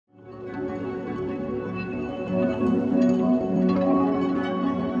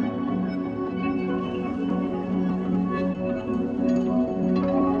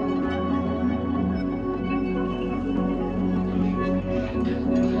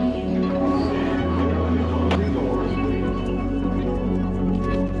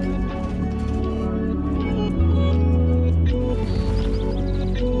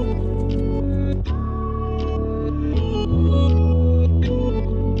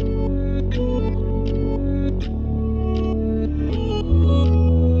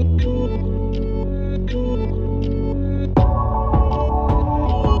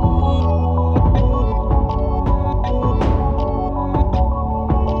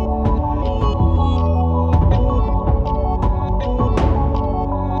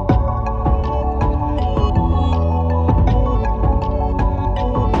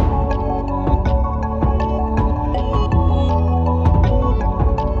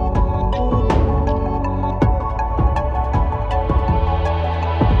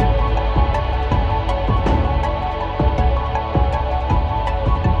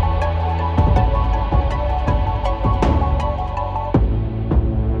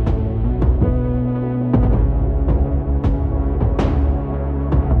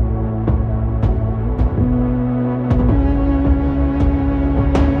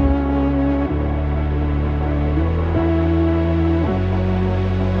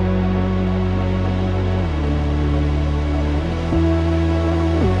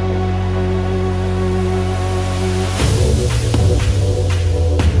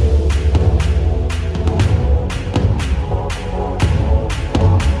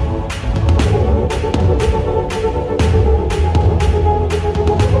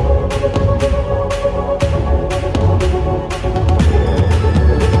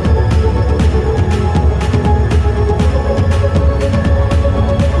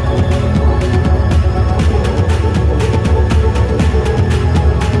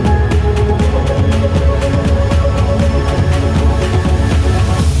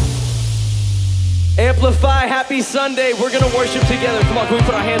happy Sunday. We're gonna worship together. Come on, can we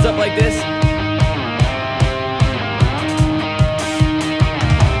put our hands up like this?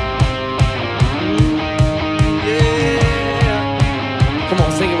 Yeah. Come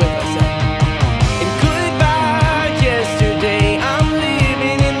on, sing it with us. And goodbye yesterday. I'm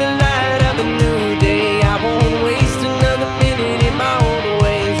living in the light of a new day. I won't waste another minute in my own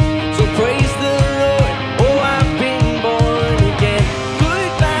ways. So praise the Lord. Oh, I've been born again.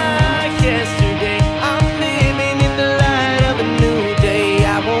 Goodbye yesterday. I'm living in the light of a new day.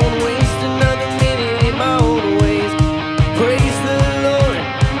 I won't waste another minute in my own ways. Praise the Lord.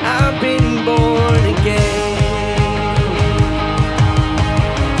 I've been born again.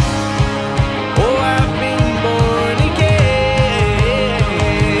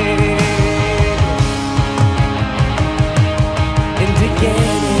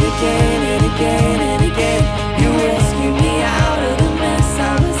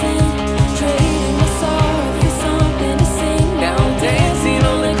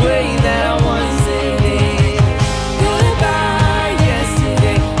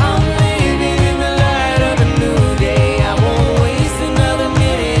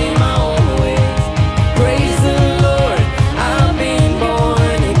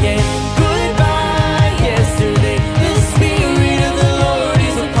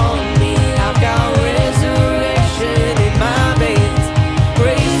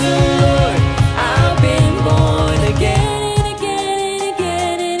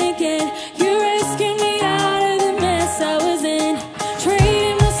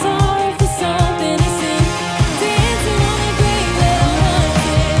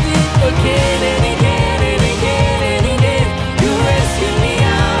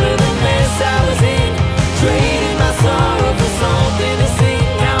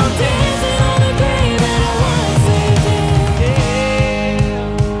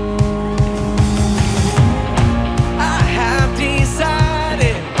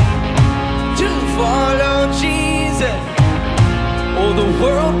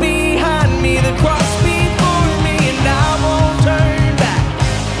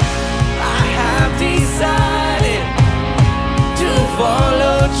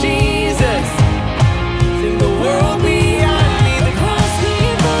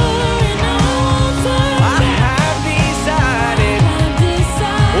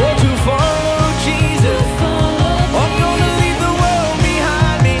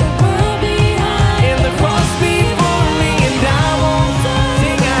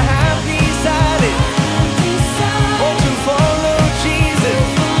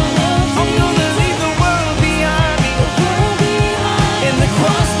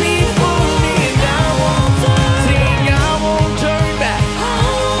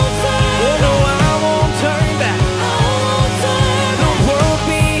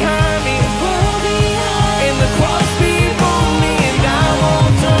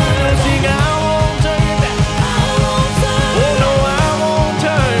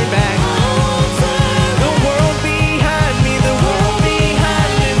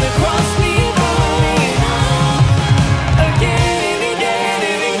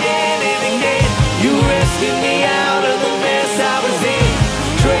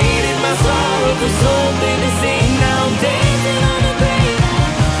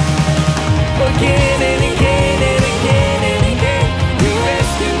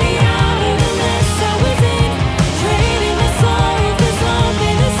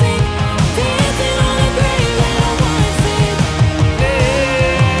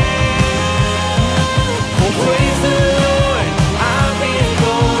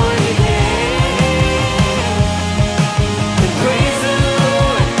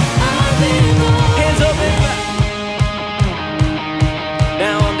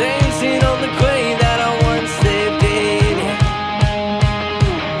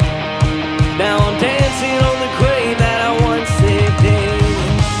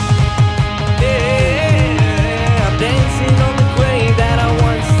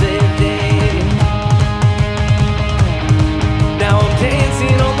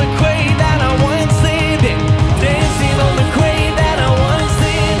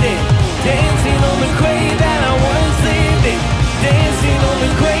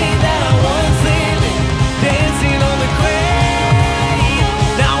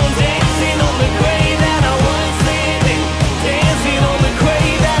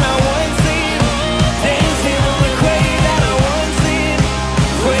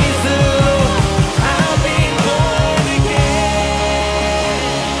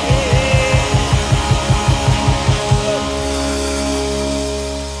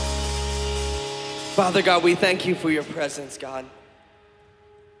 Father God, we thank you for your presence, God.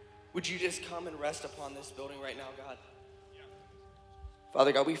 would you just come and rest upon this building right now, God?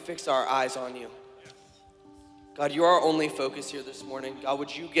 Father God, we fix our eyes on you. God, you're our only focus here this morning. God,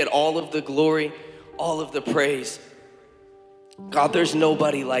 would you get all of the glory, all of the praise. God, there's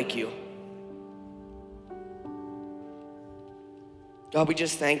nobody like you. God, we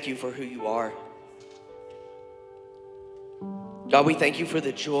just thank you for who you are. God, we thank you for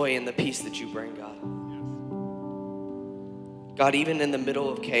the joy and the peace that you bring, God. God, even in the middle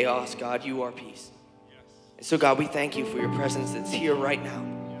of chaos, God, you are peace. And so, God, we thank you for your presence that's here right now.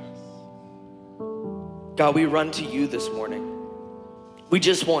 God, we run to you this morning. We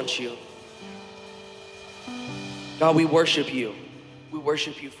just want you. God, we worship you. We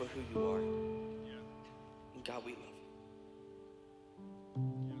worship you for who you are. And God, we love you.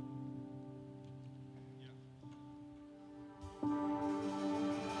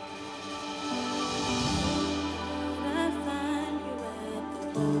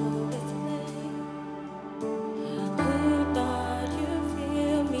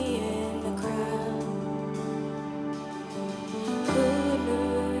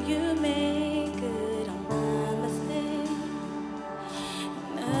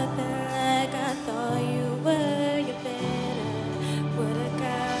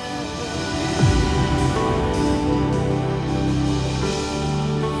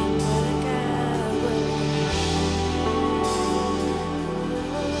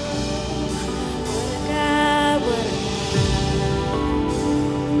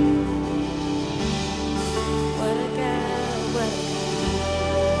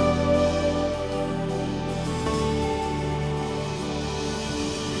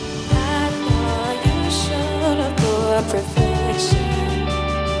 Perfection,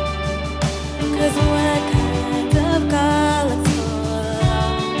 'cause what kind of God looks for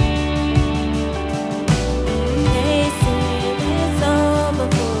love? They say it's over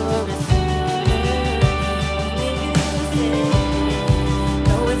for a sinner. Only you say,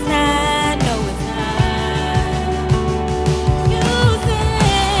 no it's not, no it's not. You say,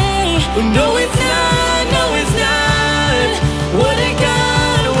 no it's not, no it's not. What a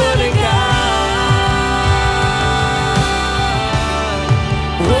God, what a God.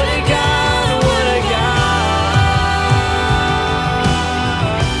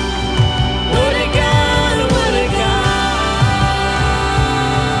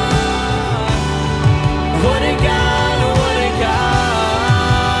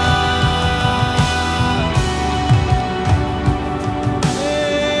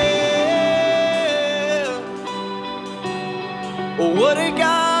 What a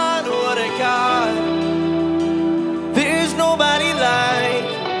God, what a God. There's nobody like.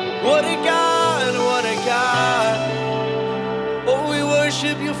 What a God, what a God. Oh, we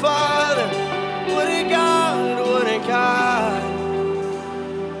worship you, Father. What a God, what a God.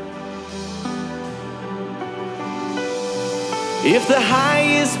 If the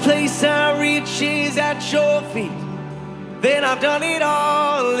highest place I reach is at your feet, then I've done it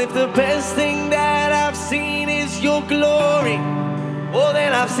all. If the best thing that I've seen is your glory, oh,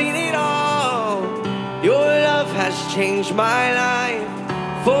 then I've seen it all. Your love has changed my life,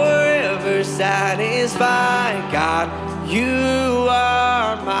 forever satisfied. God, you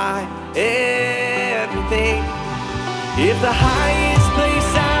are my everything. If the highest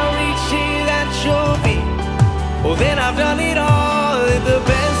place I reach is at your feet, oh, then I've done it all. If the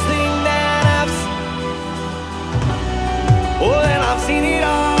best thing that I've seen, oh, then I've seen it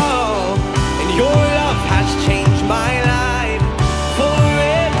all. And your love has changed my life,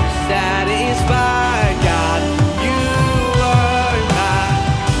 forever satisfied. God, you are mine.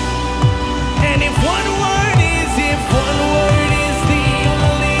 And if one word is the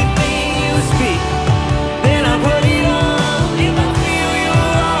only thing you speak, then I've heard it all. If I feel your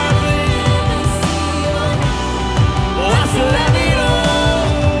heart, oh, I still have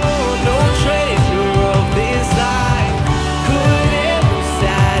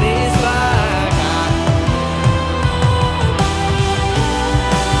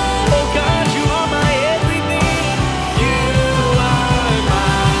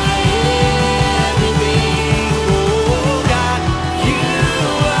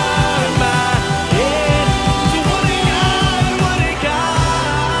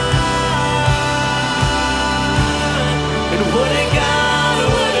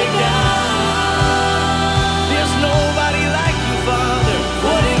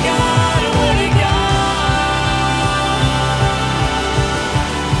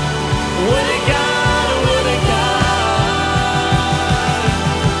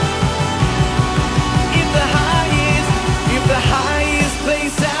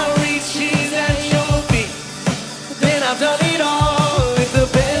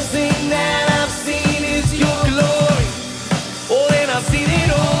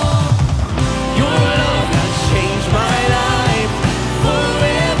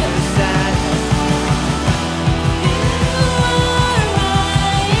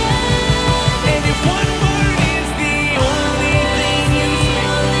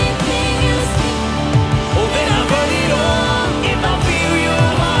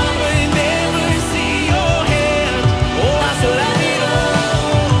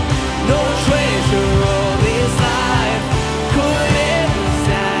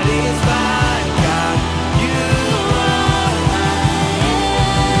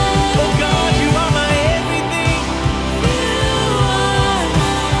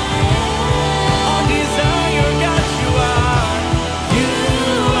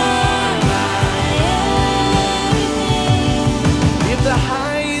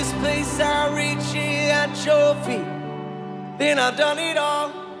I've done it all,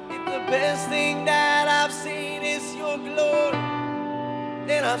 if the best thing that I've seen is your glory,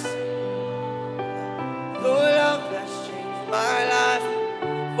 then I've seen your love that's changed my life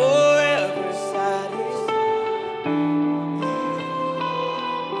forever satisfied.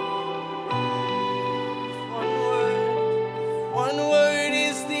 One word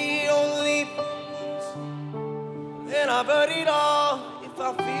is the only thing, then I've heard it all. If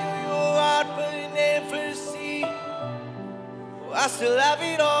I feel your heart but never see, oh, I still have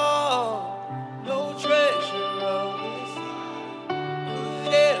it all. No treasure of this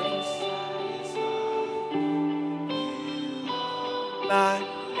could ever satisfy my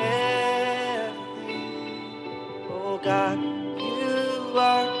everything. Oh God, you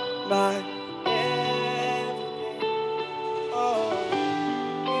are my everything. Oh,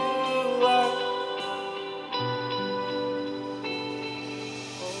 you are.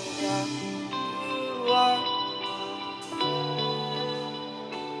 Oh God, you are.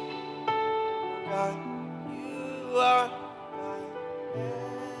 God, you are my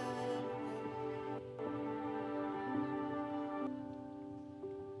everything.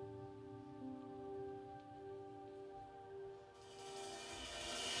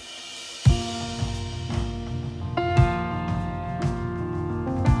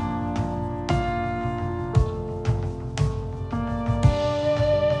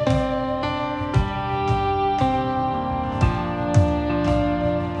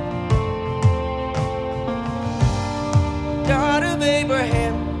 God of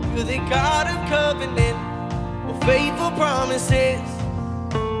Abraham, you're the God of covenant, of faithful promises.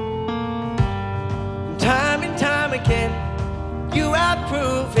 And time again, you have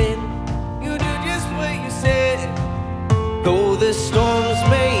proven you do just what you said. Though the storms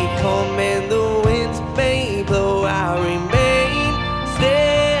may come and the winds may blow, I remain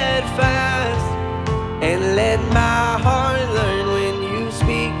steadfast and let my heart learn when you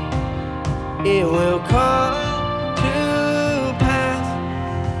speak, it will come.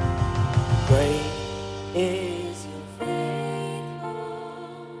 Great is your faithfulness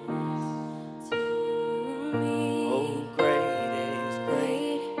to me. oh, great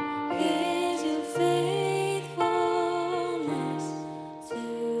Is your faithfulness to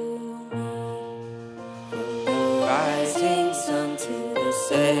me. From the rising sun to the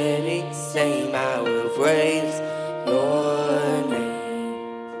setting same, I will praise your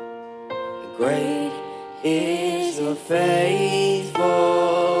name. Great is your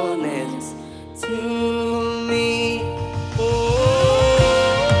faithfulness to me. Oh,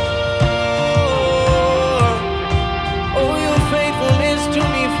 oh, your faithfulness to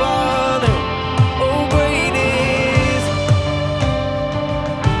me, Father. Oh, great is.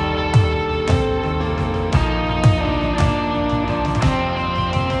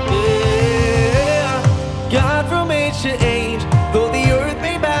 Yeah. God from age to age, though the earth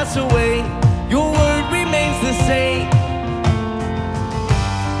may pass away, your word remains the same.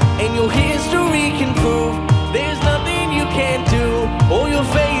 And your history can prove there's nothing you can't do. Oh, you're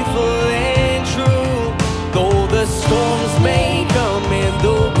faithful and true. Though the storms may come and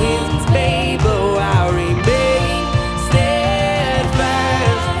the winds may blow, I remain steadfast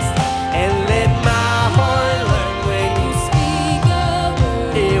and let my heart learn when you Speak a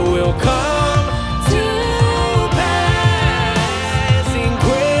word, it will come to pass. And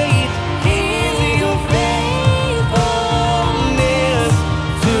great is your faithfulness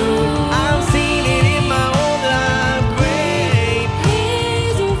to I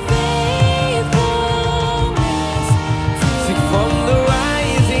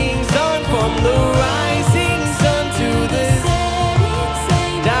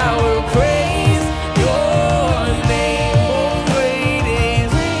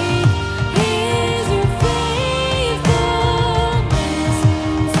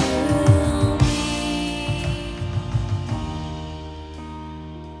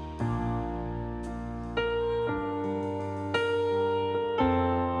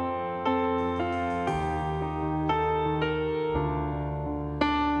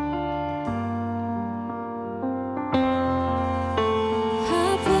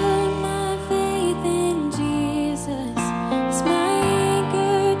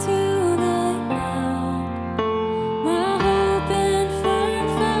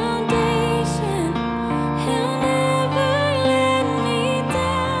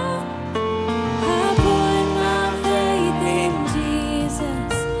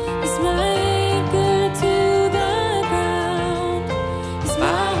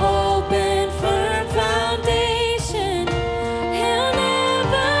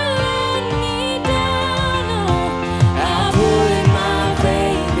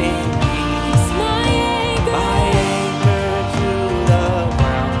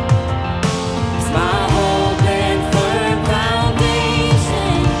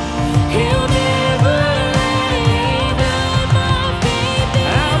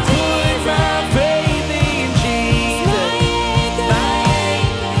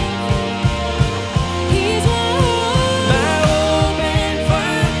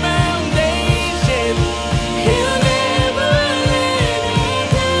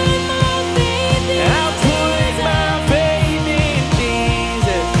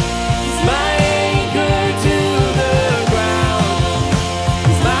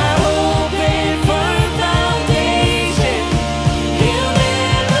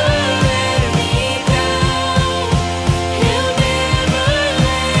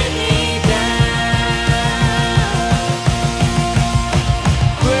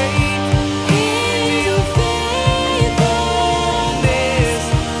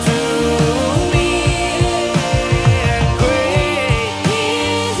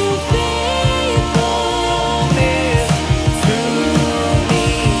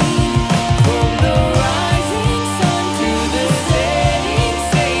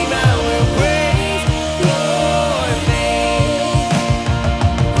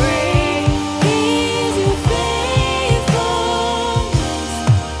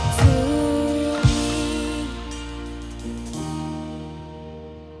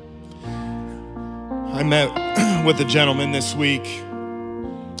met with a gentleman this week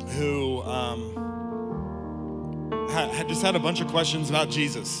who had just had a bunch of questions about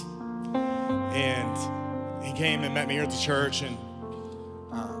Jesus. And he came and met me here at the church, and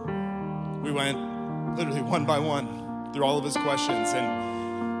we went literally one by one through all of his questions,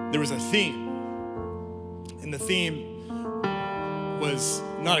 and there was a theme. And the theme was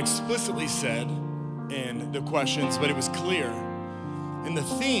not explicitly said in the questions, but it was clear. And the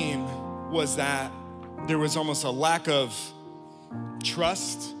theme was that there was almost a lack of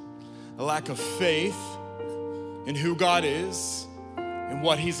trust, a lack of faith in who God is and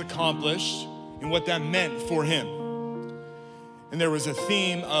what he's accomplished and what that meant for him. And there was a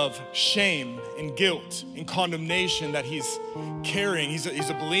theme of shame and guilt and condemnation that he's carrying. He's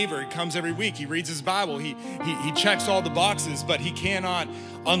a believer. He comes every week. He reads his Bible. He checks all the boxes, but he cannot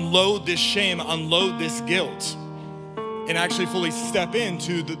unload this shame, unload this guilt, and actually fully step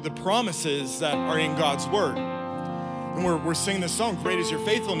into the promises that are in God's word. And we're singing this song, Great Is Your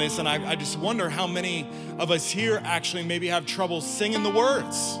Faithfulness, and I just wonder how many of us here actually maybe have trouble singing the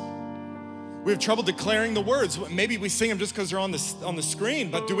words. We have trouble declaring the words. Maybe we sing them just because they're on the screen,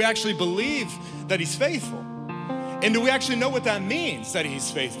 but do we actually believe that he's faithful? And do we actually know what that means, that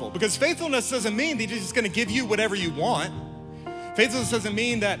he's faithful? Because faithfulness doesn't mean that he's just gonna give you whatever you want. Faithfulness doesn't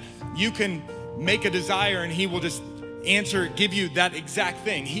mean that you can make a desire and he will just give you that exact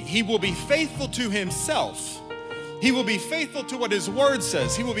thing. He will be faithful to himself. He will be faithful to what his word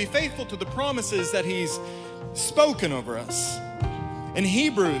says. He will be faithful to the promises that he's spoken over us. In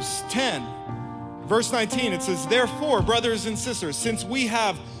Hebrews 10, verse 19, it says, therefore, brothers and sisters, since we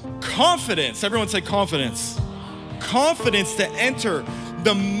have confidence, everyone say confidence, confidence to enter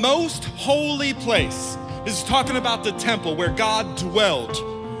the most holy place. This is talking about the temple where God dwelled.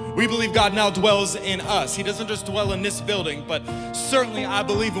 We believe God now dwells in us. He doesn't just dwell in this building, but certainly I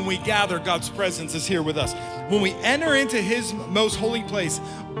believe when we gather, God's presence is here with us. When we enter into his most holy place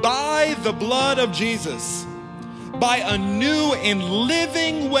by the blood of Jesus, by a new and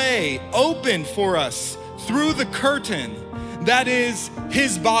living way opened for us through the curtain that is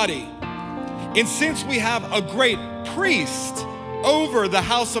his body. And since we have a great priest over the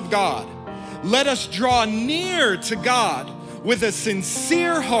house of God, let us draw near to God with a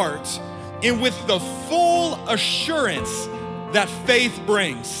sincere heart and with the full assurance that faith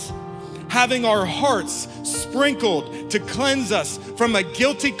brings, having our hearts sprinkled to cleanse us from a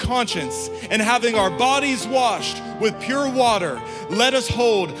guilty conscience, and having our bodies washed with pure water, let us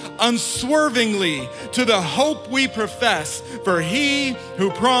hold unswervingly to the hope we profess, for he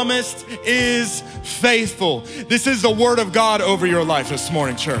who promised is faithful. This is the word of God over your life this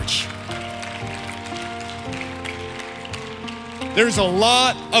morning, church. There's a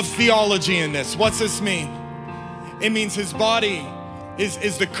lot of theology in this. What's this mean? It means his body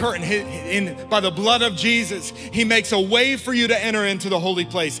is the curtain. By the blood of Jesus, he makes a way for you to enter into the holy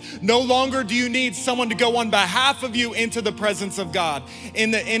place. No longer do you need someone to go on behalf of you into the presence of God.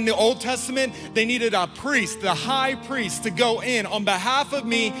 In the Old Testament, they needed a priest, the high priest, to go in on behalf of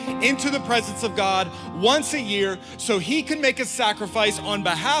me into the presence of God once a year so he can make a sacrifice on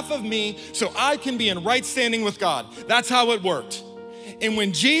behalf of me so I can be in right standing with God. That's how it worked. And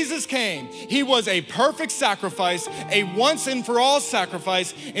when Jesus came, he was a perfect sacrifice, a once and for all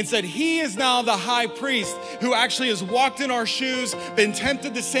sacrifice, and said he is now the high priest who actually has walked in our shoes, been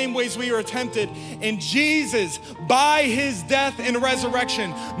tempted the same ways we are tempted. And Jesus, by his death and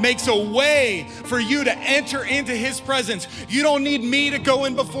resurrection, makes a way for you to enter into his presence. You don't need me to go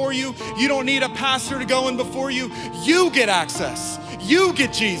in before you. You don't need a pastor to go in before you. You get access. You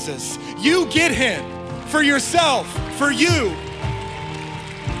get Jesus. You get him for yourself, for you.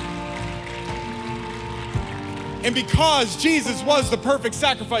 And because Jesus was the perfect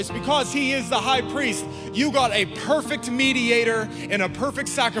sacrifice, because he is the high priest, you got a perfect mediator and a perfect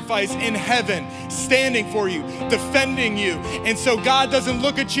sacrifice in heaven standing for you, defending you. And so God doesn't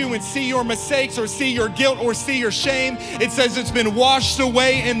look at you and see your mistakes or see your guilt or see your shame. It says it's been washed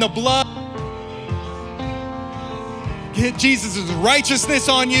away in the blood. Jesus' righteousness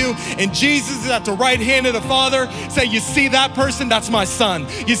on you, and Jesus is at the right hand of the Father. Say, you see that person? That's my son.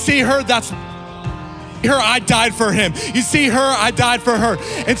 You see her? That's her, I died for him. You see her, I died for her.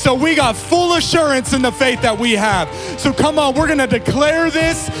 And so we got full assurance in the faith that we have. So come on, we're gonna declare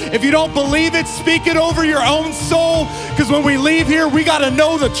this. If you don't believe it, speak it over your own soul, because when we leave here, we gotta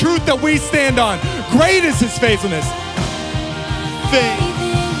know the truth that we stand on. Great is his faithfulness. Faith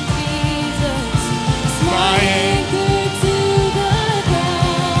in Jesus, my anchor.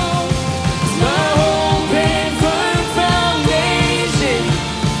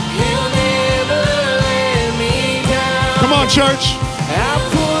 Church. I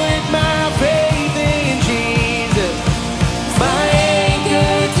put my faith in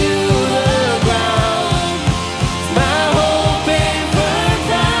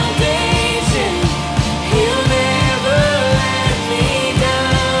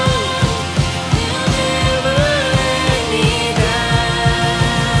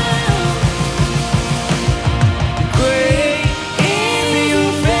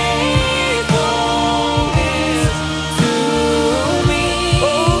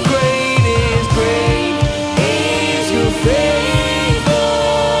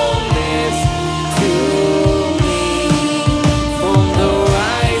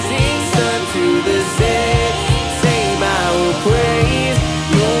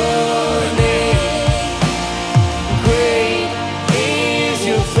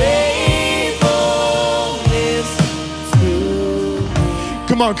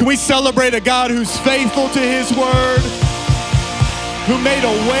Come on, can we celebrate a God who's faithful to his word, who made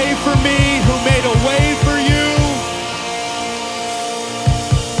a way for me, who made a way for you?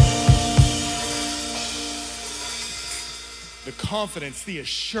 The confidence, the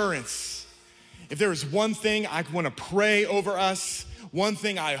assurance. If there is one thing I want to pray over us, one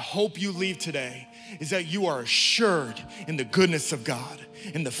thing I hope you leave today is that you are assured in the goodness of God,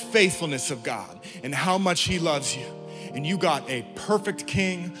 in the faithfulness of God, and how much he loves you. And you got a perfect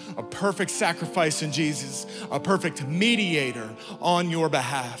king, a perfect sacrifice in Jesus, a perfect mediator on your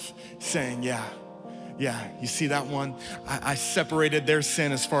behalf, saying, yeah, you see that one? I separated their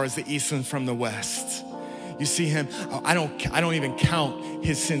sin as far as the east from the west. You see him? I don't even count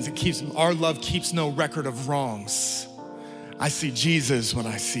his sins. Our love keeps no record of wrongs. I see Jesus when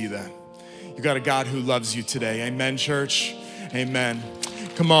I see them. You got a God who loves you today. Amen, church? Amen.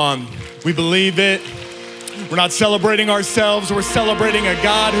 Come on, we believe it. We're not celebrating ourselves. We're celebrating a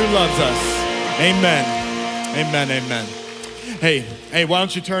God who loves us. Amen. Amen, amen. Hey, why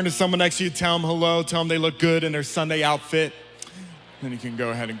don't you turn to someone next to you, tell them hello, tell them they look good in their Sunday outfit. Then you can go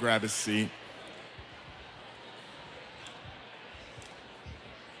ahead and grab a seat.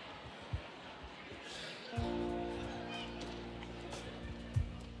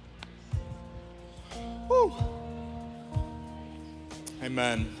 Woo.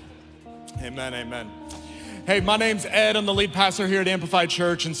 Amen. Amen, amen. Hey, my name's Ed. I'm the lead pastor here at Amplify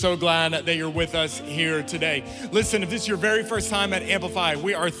Church, and so glad that you're with us here today. Listen, if this is your very first time at Amplify,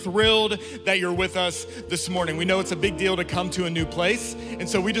 we are thrilled that you're with us this morning. We know it's a big deal to come to a new place, and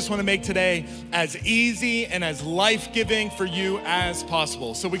so we just want to make today as easy and as life-giving for you as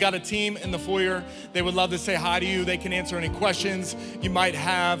possible. So we got a team in the foyer. They would love to say hi to you. They can answer any questions you might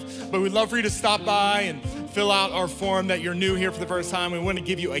have, but we'd love for you to stop by and fill out our form that you're new here for the first time. We want to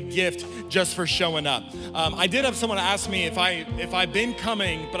give you a gift just for showing up. I did have someone ask me if I've been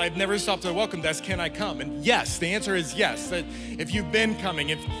coming, but I've never stopped at the welcome desk, can I come? And yes, the answer is yes. That if you've been coming,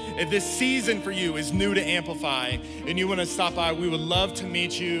 if this season for you is new to Amplify and you want to stop by, we would love to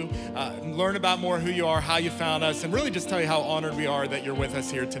meet you, learn about more who you are, how you found us, and really just tell you how honored we are that you're with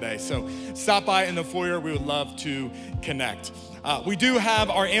us here today. So stop by in the foyer. We would love to connect. We do have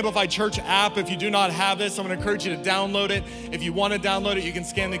our Amplify Church app. If you do not have this, I'm going to encourage you to download it. If you want to download it, you can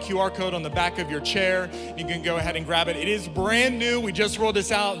scan the QR code on the back of your chair. You can go ahead and grab it. It is brand new. We just rolled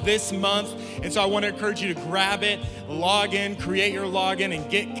this out this month. And so I want to encourage you to grab it, log in, create your login, and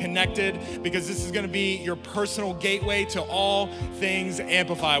get connected, because this is going to be your personal gateway to all things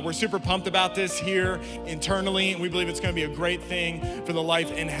Amplify. We're super pumped about this here internally, and we believe it's going to be a great thing for the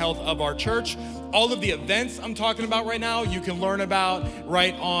life and health of our church. All of the events I'm talking about right now, you can learn about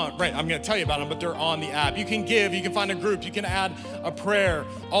I'm going to tell you about them, but they're on the app. You can give, you can find a group, you can add a prayer,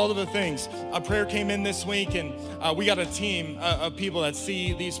 all of the things. A prayer came in this week, and we got a team of people that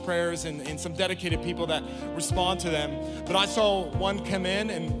see these prayers and some dedicated people that respond to them. But I saw one come in,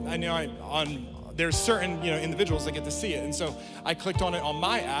 and I know there's certain individuals that get to see it. And so I clicked on it on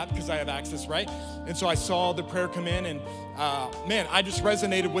my app because I have access, right? And so I saw the prayer come in, and man, I just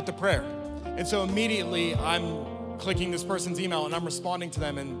resonated with the prayer. And so immediately I'm clicking this person's email and I'm responding to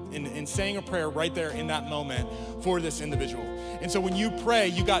them and saying a prayer right there in that moment for this individual. And so when you pray,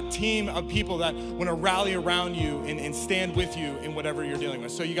 you got a team of people that want to rally around you and stand with you in whatever you're dealing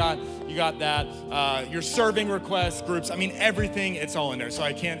with. So you got that, your serving requests, groups, everything, it's all in there. So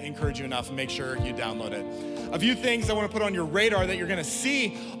I can't encourage you enough, and make sure you download it. A few things I want to put on your radar that you're going to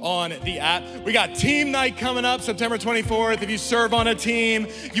see on the app. We got team night coming up September 24th. If you serve on a team,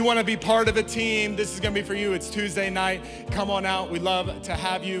 you want to be part of a team, this is going to be for you. It's Tuesday night. Come on out. We'd love to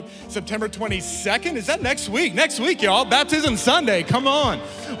have you. September 22nd, is that next week? Next week, y'all. Baptism Sunday. Come on.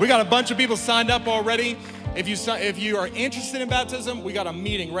 We got a bunch of people signed up already. If you are interested in baptism, we got a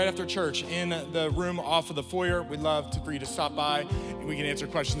meeting right after church in the room off of the foyer. We'd love for you to stop by, and we can answer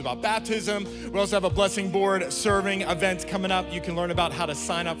questions about baptism. We also have a blessing board serving event coming up. You can learn about how to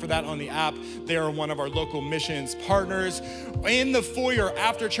sign up for that on the app. They are one of our local missions partners. In the foyer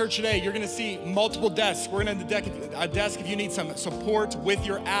after church today, you're going to see multiple desks. We're going to have a desk if you need some support with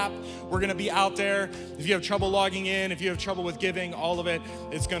your app. We're going to be out there. If you have trouble logging in, if you have trouble with giving, all of it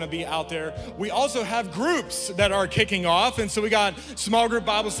is going to be out there. We also have groups that are kicking off. And so we got small group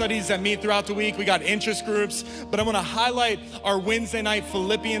Bible studies that meet throughout the week. We got interest groups, but I want to highlight our Wednesday night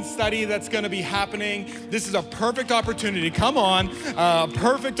Philippians study that's going to be happening. This is a perfect opportunity. Come on.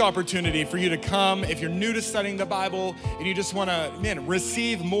 Perfect opportunity for you to come. If you're new to studying the Bible and you just want to,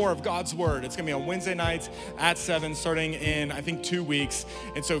 receive more of God's word. It's going to be on Wednesday nights at 7, starting in, I think, 2 weeks.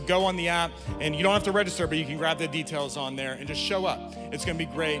 And so go on the app, and you don't have to register, but you can grab the details on there and just show up. It's going to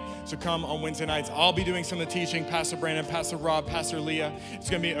be great. So come on Wednesday nights. I'll be doing some of the teaching, Pastor Brandon, Pastor Rob, Pastor Leah. It's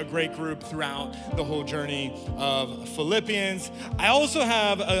gonna be a great group throughout the whole journey of Philippians. I also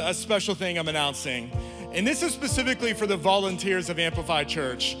have a special thing I'm announcing. And this is specifically for the volunteers of Amplify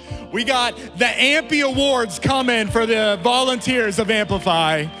Church. We got the Ampy Awards coming for the volunteers of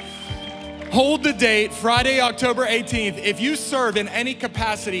Amplify. Hold the date, Friday, October 18th. If you serve in any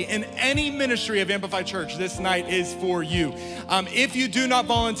capacity in any ministry of Amplify Church, this night is for you. If you do not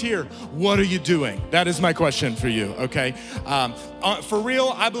volunteer, what are you doing? That is my question for you, okay? For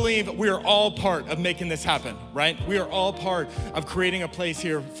real, I believe we are all part of making this happen, right? We are all part of creating a place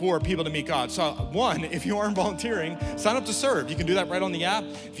here for people to meet God. So one, if you aren't volunteering, sign up to serve. You can do that right on the app.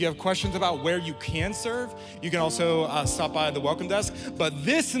 If you have questions about where you can serve, you can also stop by the welcome desk. But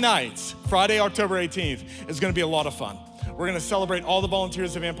this night, Friday, October 18th, is gonna be a lot of fun. We're gonna celebrate all the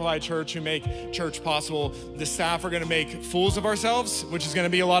volunteers of Amplify Church who make church possible. The staff are gonna make fools of ourselves, which is gonna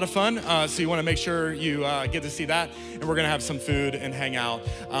be a lot of fun. So you wanna make sure you get to see that. And we're gonna have some food and hang out.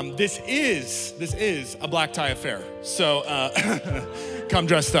 This is a black tie affair. So come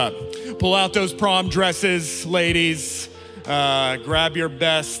dressed up. Pull out those prom dresses, ladies. Grab your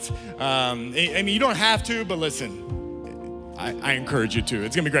best. I mean, you don't have to, but listen. I encourage you to.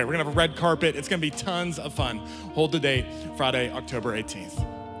 It's gonna be great. We're gonna have a red carpet. It's gonna be tons of fun. Hold the date, Friday, October 18th.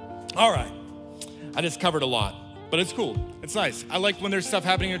 All right, I just covered a lot, but it's cool. It's nice. I like when there's stuff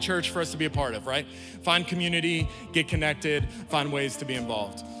happening in church for us to be a part of, right? Find community, get connected, find ways to be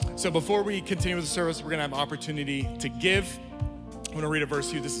involved. So before we continue with the service, we're gonna have an opportunity to give. I'm gonna read a verse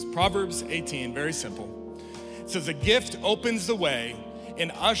to you. This is Proverbs 18, very simple. It says, a gift opens the way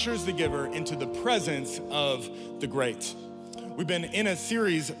and ushers the giver into the presence of the great. We've been in a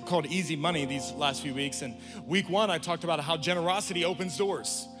series called Easy Money these last few weeks, and week one, I talked about how generosity opens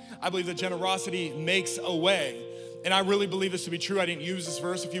doors. I believe that generosity makes a way, and I really believe this to be true. I didn't use this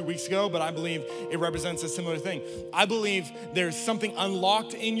verse a few weeks ago, but I believe it represents a similar thing. I believe there's something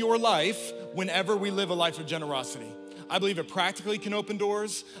unlocked in your life whenever we live a life of generosity. I believe it practically can open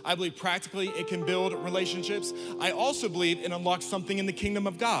doors. I believe practically it can build relationships. I also believe it unlocks something in the kingdom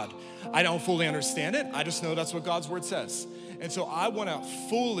of God. I don't fully understand it. I just know that's what God's word says. And so I wanna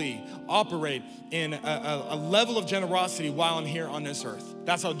fully operate in a level of generosity while I'm here on this earth.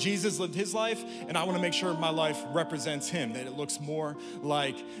 That's how Jesus lived his life, and I wanna make sure my life represents him, that it looks more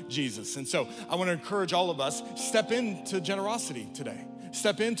like Jesus. And so I wanna encourage all of us, step into generosity today.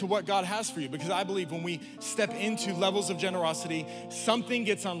 Step into what God has for you, because I believe when we step into levels of generosity, something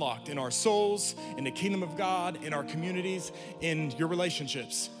gets unlocked in our souls, in the kingdom of God, in our communities, in your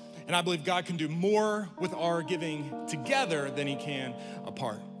relationships. And I believe God can do more with our giving together than he can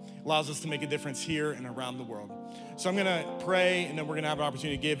apart. It allows us to make a difference here and around the world. So I'm gonna pray, and then we're gonna have an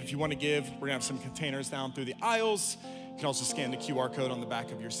opportunity to give. If you wanna give, we're gonna have some containers down through the aisles. You can also scan the QR code on the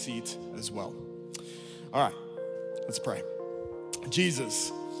back of your seat as well. All right, let's pray.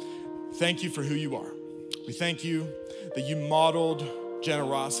 Jesus, thank you for who you are. We thank you that you modeled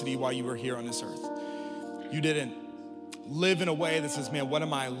generosity while you were here on this earth. You didn't live in a way that says, man, what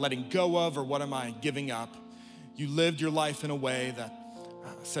am I letting go of, or what am I giving up? You lived your life in a way that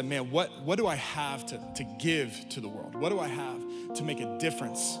said, man, what do I have to give to the world? What do I have to make a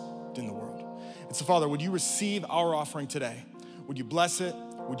difference in the world? And so, Father, would you receive our offering today? Would you bless it?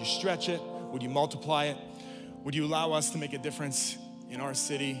 Would you stretch it? Would you multiply it? Would you allow us to make a difference in our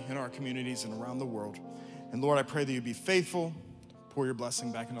city, in our communities, and around the world? And Lord, I pray that you be faithful, pour your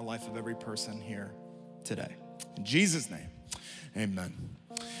blessing back in the life of every person here today. In Jesus' name, amen.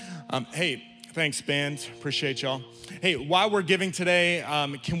 Hey, thanks, band. Appreciate y'all. Hey, while we're giving today,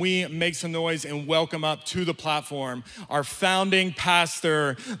 can we make some noise and welcome up to the platform our founding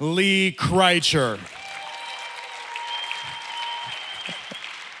pastor, Lee Kreitcher.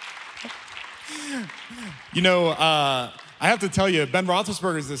 You know, I have to tell you, Ben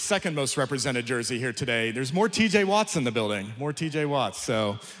Roethlisberger is the second most represented jersey here today. There's more TJ Watts in the building, more TJ Watts.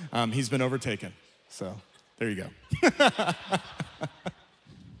 So he's been overtaken. So there you go.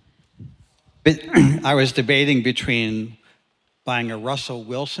 I was debating between buying a Russell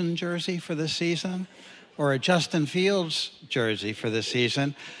Wilson jersey for this season or a Justin Fields jersey for this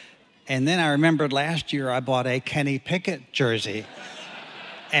season. And then I remembered last year I bought a Kenny Pickett jersey.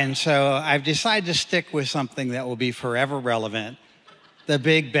 And so I've decided to stick with something that will be forever relevant, the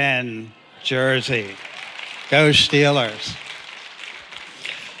Big Ben jersey. Go Steelers.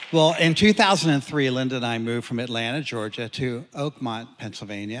 Well, in 2003, Linda and I moved from Atlanta, Georgia to Oakmont,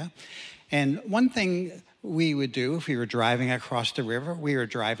 Pennsylvania. And one thing we would do if we were driving across the river, we were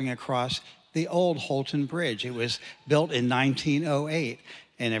driving across the old Holton Bridge. It was built in 1908.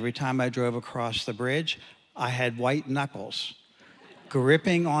 And every time I drove across the bridge, I had white knuckles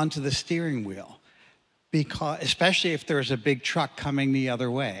gripping onto the steering wheel. because, especially if there's a big truck coming the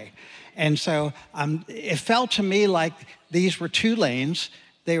other way. And so it felt to me like these were 2 lanes.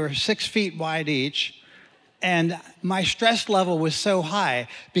 They were 6 feet wide each. And my stress level was so high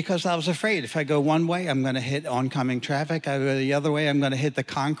because I was afraid if I go one way, I'm going to hit oncoming traffic. I go the other way, I'm going to hit the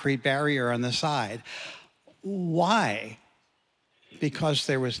concrete barrier on the side. Why? Because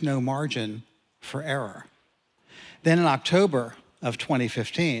there was no margin for error. Then in October of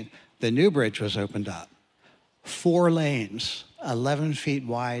 2015, the new bridge was opened up. 4 lanes, 11 feet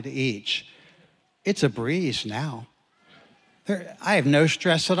wide each. It's a breeze now. I have no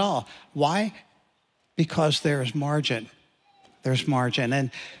stress at all. Why? Because there's margin. There's margin. And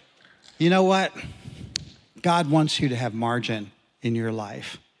you know what? God wants you to have margin in your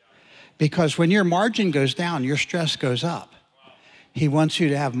life. Because when your margin goes down, your stress goes up. He wants you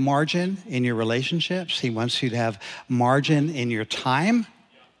to have margin in your relationships. He wants you to have margin in your time.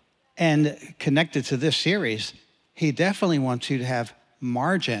 And connected to this series, he definitely wants you to have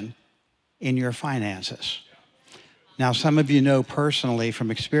margin in your finances. Now, some of you know personally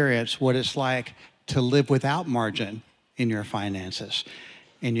from experience what it's like to live without margin in your finances.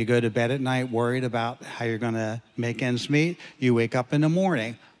 And you go to bed at night worried about how you're going to make ends meet. You wake up in the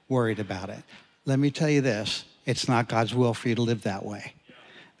morning worried about it. Let me tell you this, it's not God's will for you to live that way.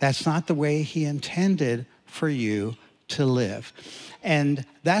 That's not the way he intended for you to live. And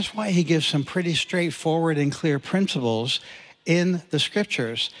that's why he gives some pretty straightforward and clear principles in the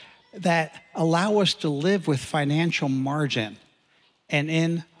scriptures that allow us to live with financial margin and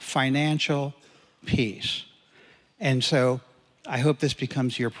in financial peace. And so I hope this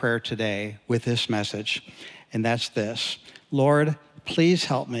becomes your prayer today with this message. And that's this: Lord, please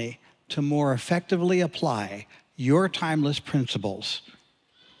help me to more effectively apply your timeless principles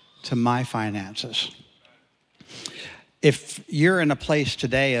to my finances. If you're in a place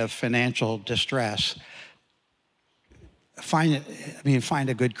today of financial distress, find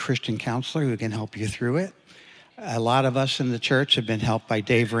a good Christian counselor who can help you through it. A lot of us in the church have been helped by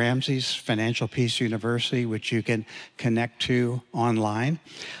Dave Ramsey's Financial Peace University, which you can connect to online.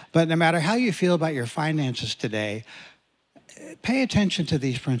 But no matter how you feel about your finances today, pay attention to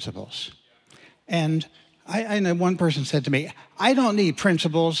these principles. And I know one person said to me, I don't need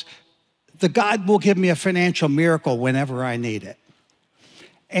principles. The God will give me a financial miracle whenever I need it.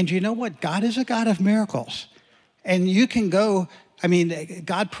 And you know what? God is a God of miracles. And you can go,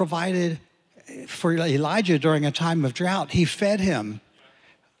 God provided for Elijah during a time of drought. He fed him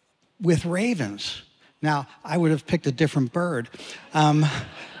with ravens. Now, I would have picked a different bird.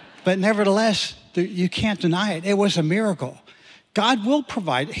 But nevertheless, you can't deny it. It was a miracle. God will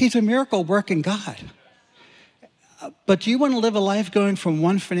provide. He's a miracle working God. But do you want to live a life going from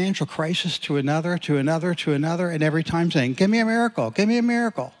one financial crisis to another, to another, to another, and every time saying, give me a miracle, give me a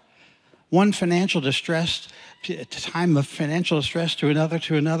miracle? One financial distress, time of financial distress to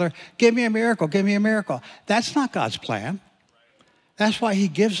another, give me a miracle, give me a miracle. That's not God's plan. That's why he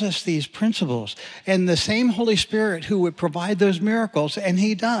gives us these principles. And the same Holy Spirit who would provide those miracles, and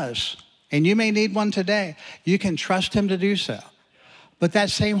he does, and you may need one today, you can trust him to do so. But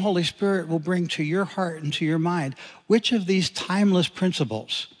that same Holy Spirit will bring to your heart and to your mind which of these timeless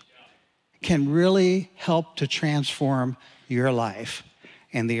principles can really help to transform your life.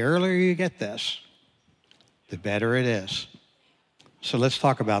 And the earlier you get this, the better it is. So let's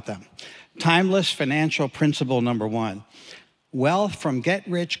talk about them. Timeless financial principle number 1. Wealth from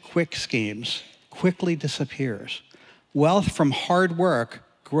get-rich-quick schemes quickly disappears. Wealth from hard work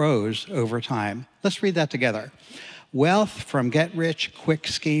grows over time. Let's read that together. Wealth from get-rich-quick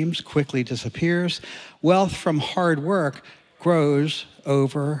schemes quickly disappears. Wealth from hard work grows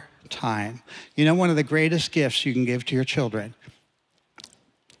over time. You know, one of the greatest gifts you can give to your children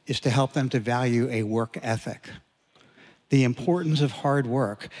is to help them to value a work ethic. The importance of hard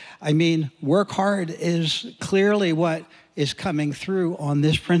work. Work hard is clearly what is coming through on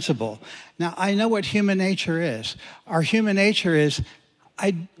this principle. Now, I know what human nature is. Our human nature is,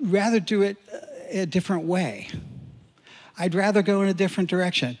 I'd rather do it a different way. I'd rather go in a different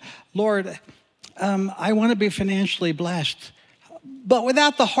direction. Lord, I want to be financially blessed, but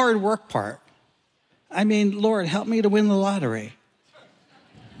without the hard work part. Lord, help me to win the lottery.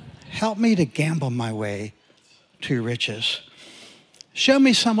 Help me to gamble my way to riches. Show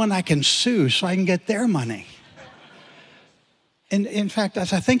me someone I can sue so I can get their money. And in fact,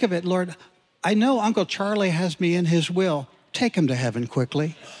 as I think of it, Lord, I know Uncle Charlie has me in his will. Take him to heaven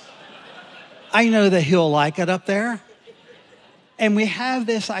quickly. I know that he'll like it up there. And we have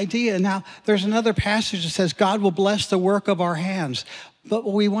this idea. Now, there's another passage that says God will bless the work of our hands. But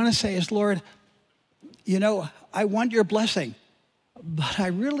what we want to say is, Lord, I want your blessing, but I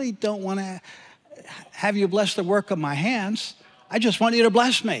really don't want to have you bless the work of my hands. I just want you to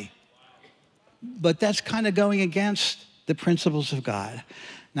bless me. But that's kind of going against the principles of God.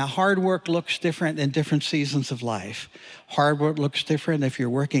 Now, hard work looks different in different seasons of life. Hard work looks different if you're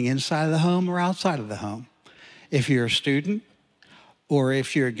working inside of the home or outside of the home. If you're a student, or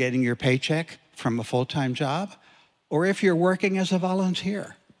if you're getting your paycheck from a full-time job, or if you're working as a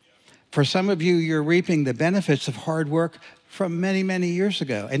volunteer. For some of you, you're reaping the benefits of hard work from many, many years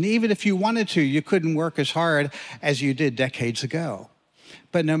ago. And even if you wanted to, you couldn't work as hard as you did decades ago.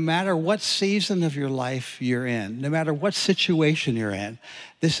 But no matter what season of your life you're in, no matter what situation you're in,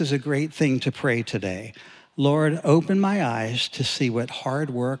 this is a great thing to pray today. Lord, open my eyes to see what hard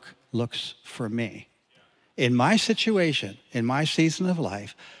work looks for me. In my situation, in my season of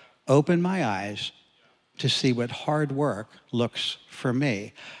life, open my eyes to see what hard work looks for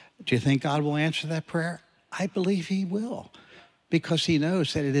me. Do you think God will answer that prayer? I believe he will, because he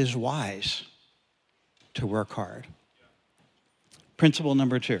knows that it is wise to work hard. Principle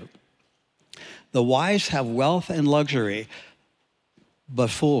number 2. The wise have wealth and luxury, but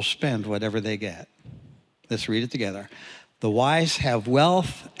fools spend whatever they get. Let's read it together. The wise have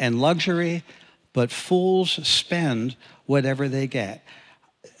wealth and luxury, but fools spend whatever they get.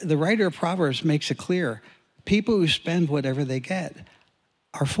 The writer of Proverbs makes it clear, people who spend whatever they get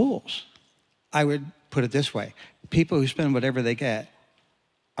are fools. I would put it this way, people who spend whatever they get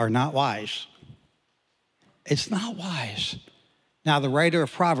are not wise. It's not wise. Now, the writer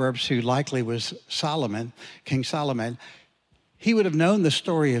of Proverbs, who likely was Solomon, King Solomon, he would have known the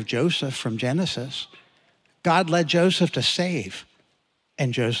story of Joseph from Genesis. God led Joseph to save,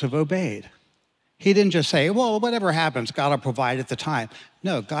 and Joseph obeyed. He didn't just say, well, whatever happens, God will provide at the time.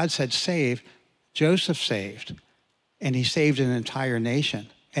 No, God said save. Joseph saved, and he saved an entire nation,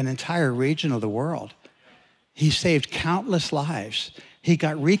 an entire region of the world. He saved countless lives. He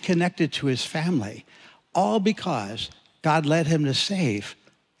got reconnected to his family, all because God led him to save,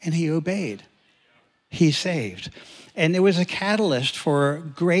 and he obeyed. He saved. And it was a catalyst for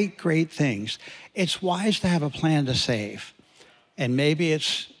great, great things. It's wise to have a plan to save. And maybe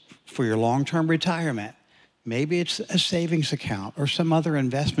it's for your long-term retirement. Maybe it's a savings account or some other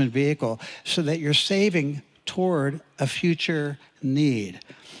investment vehicle so that you're saving toward a future need.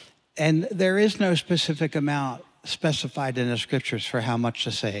 And there is no specific amount specified in the scriptures for how much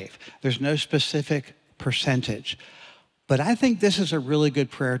to save. There's no specific percentage. But I think this is a really good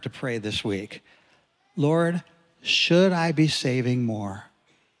prayer to pray this week. Lord, should I be saving more?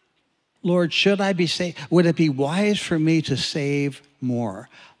 Lord, would it be wise for me to save more?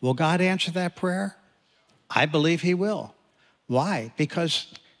 Will God answer that prayer? I believe he will. Why? Because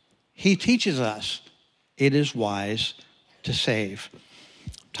he teaches us it is wise to save.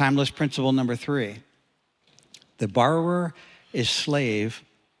 Timeless principle number 3. The borrower is slave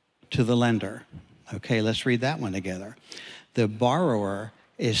to the lender. Okay, let's read that one together. The borrower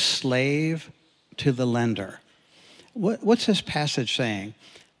is slave to the lender. What's this passage saying?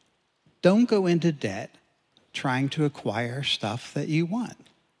 Don't go into debt trying to acquire stuff that you want,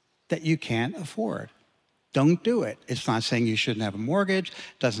 that you can't afford. Don't do it. It's not saying you shouldn't have a mortgage.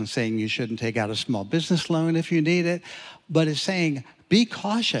 It doesn't saying you shouldn't take out a small business loan if you need it. But it's saying be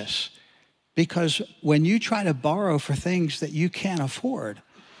cautious, because when you try to borrow for things that you can't afford,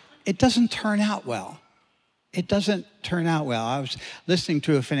 it doesn't turn out well. It doesn't turn out well. I was listening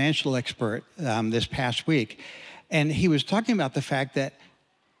to a financial expert this past week, and he was talking about the fact that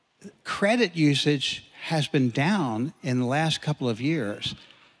credit usage has been down in the last couple of years.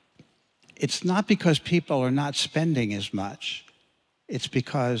 It's not because people are not spending as much. It's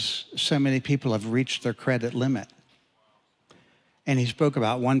because so many people have reached their credit limit. And he spoke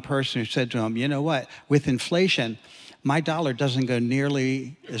about one person who said to him, you know what, with inflation, my dollar doesn't go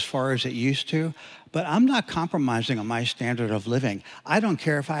nearly as far as it used to, but I'm not compromising on my standard of living. I don't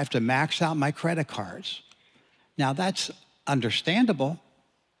care if I have to max out my credit cards. Now, that's understandable,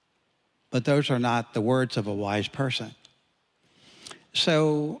 but those are not the words of a wise person.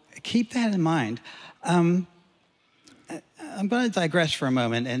 So keep that in mind. I'm going to digress for a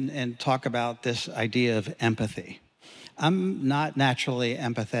moment and talk about this idea of empathy. I'm not naturally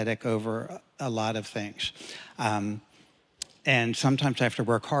empathetic over a lot of things. And sometimes I have to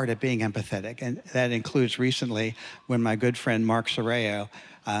work hard at being empathetic. And that includes recently when my good friend Mark Sorreo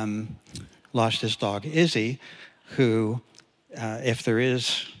lost his dog, Izzy, who, if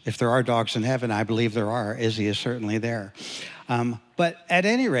there are dogs in heaven, I believe there are. Izzy is certainly there. But at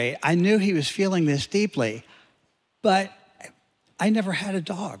any rate, I knew he was feeling this deeply, but I never had a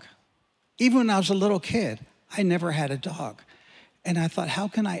dog. Even when I was a little kid, I never had a dog. And I thought, how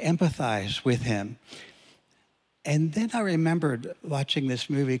can I empathize with him? And then I remembered watching this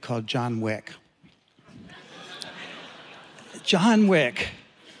movie called John Wick. John Wick,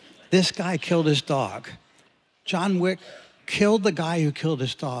 this guy killed his dog. John Wick killed the guy who killed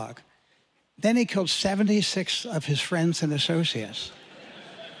his dog. Then he killed 76 of his friends and associates.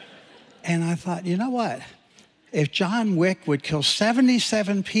 And I thought, you know what? If John Wick would kill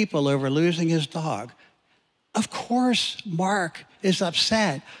 77 people over losing his dog, of course Mark is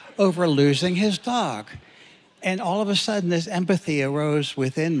upset over losing his dog. And all of a sudden, this empathy arose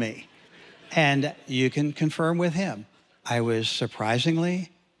within me. And you can confirm with him, I was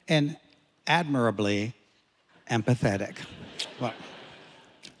surprisingly and admirably empathetic. Well,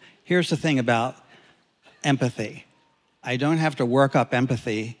 here's the thing about empathy. I don't have to work up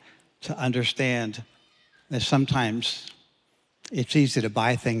empathy to understand that sometimes it's easy to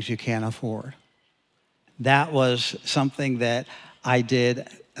buy things you can't afford. That was something that I did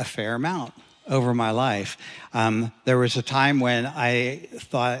a fair amount over my life. There was a time when I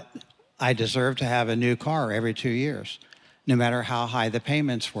thought I deserved to have a new car every 2 years, no matter how high the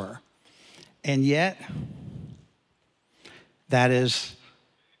payments were. And yet, it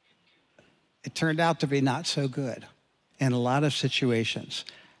turned out to be not so good in a lot of situations.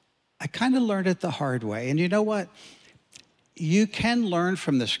 I kind of learned it the hard way. And you know what? You can learn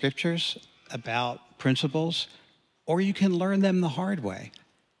from the scriptures about principles, or you can learn them the hard way.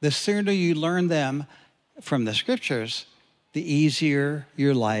 The sooner you learn them from the scriptures, the easier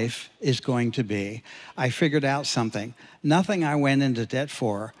your life is going to be. I figured out something. Nothing I went into debt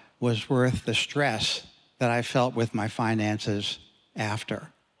for was worth the stress that I felt with my finances after.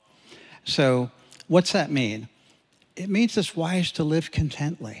 So what's that mean? It means it's wise to live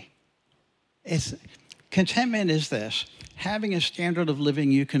contently. Contentment is this: having a standard of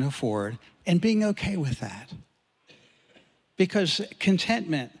living you can afford and being okay with that. Because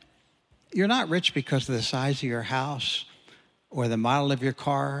contentment, you're not rich because of the size of your house or the model of your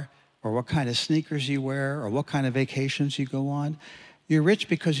car or what kind of sneakers you wear or what kind of vacations you go on. You're rich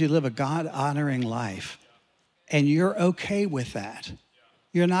because you live a God-honoring life, and you're okay with that.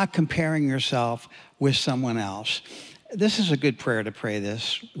 You're not comparing yourself with someone else. This is a good prayer to pray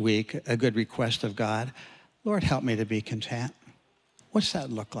this week, a good request of God. Lord, help me to be content. What's that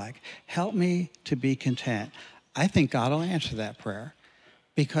look like? Help me to be content. I think God will answer that prayer,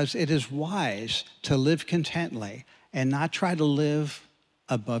 because it is wise to live contently and not try to live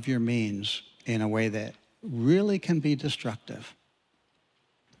above your means in a way that really can be destructive.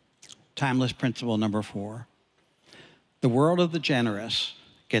 Timeless principle number 4. The world of the generous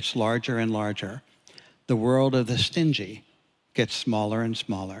gets larger and larger. The world of the stingy gets smaller and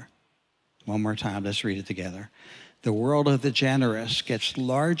smaller. One more time, let's read it together. The world of the generous gets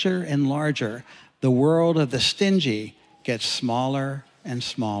larger and larger. The world of the stingy gets smaller and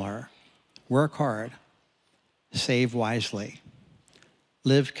smaller. Work hard. Save wisely.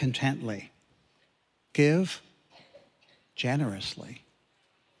 Live contently. Give generously.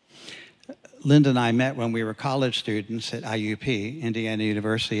 Linda and I met when we were college students at IUP, Indiana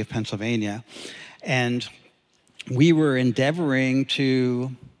University of Pennsylvania, and we were endeavoring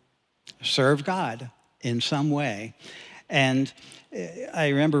to serve God in some way. And I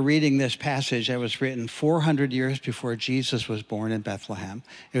remember reading this passage that was written 400 years before Jesus was born in Bethlehem.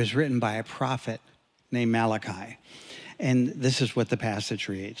 It was written by a prophet named Malachi. And this is what the passage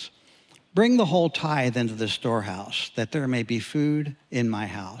reads. Bring the whole tithe into the storehouse, that there may be food in my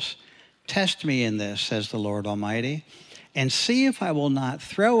house. Test me in this, says the Lord Almighty, and see if I will not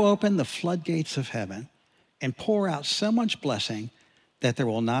throw open the floodgates of heaven and pour out so much blessing that there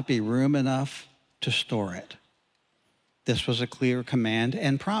will not be room enough to store it. This was a clear command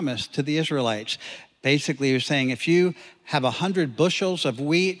and promise to the Israelites. Basically, he was saying, if you have 100 bushels of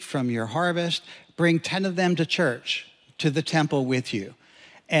wheat from your harvest, bring 10 of them to church, to the temple with you.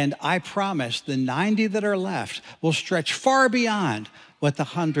 And I promise the 90 that are left will stretch far beyond what the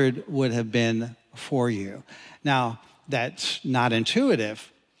 100 would have been for you. Now, that's not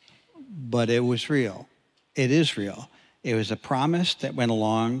intuitive, but it was real. It is real. It was a promise that went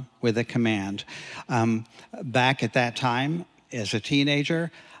along with a command. Back at that time, as a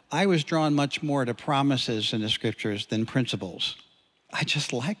teenager, I was drawn much more to promises in the scriptures than principles. I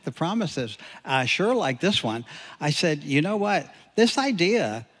just like the promises. I sure like this one. I said, you know what? This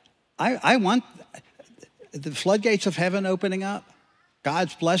idea, I want the floodgates of heaven opening up,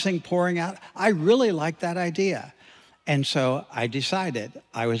 God's blessing pouring out. I really like that idea. And so I decided,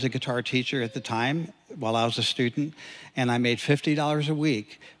 I was a guitar teacher at the time while I was a student, and I made $50 a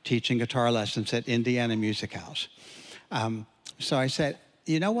week teaching guitar lessons at Indiana Music House. So I said,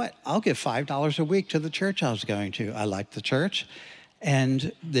 you know what? I'll give $5 a week to the church I was going to. I liked the church,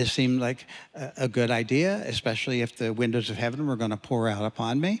 and this seemed like a good idea, especially if the windows of heaven were going to pour out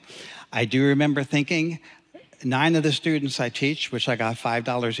upon me. I do remember thinking, 9 of the students I teach, which I got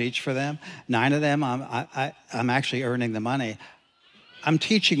 $5 each for them, 9 of them I'm actually earning the money. I'm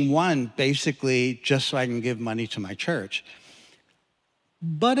teaching one basically just so I can give money to my church.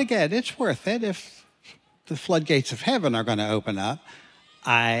 But again, it's worth it. If the floodgates of heaven are going to open up,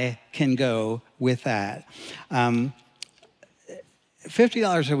 I can go with that. $50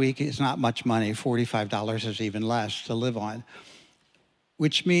 a week is not much money. $45 is even less to live on,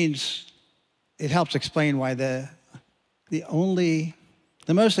 which means it helps explain why the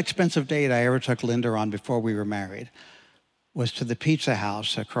most expensive date I ever took Linda on before we were married was to the pizza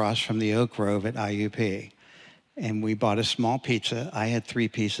house across from the Oak Grove at IUP. And we bought a small pizza. I had 3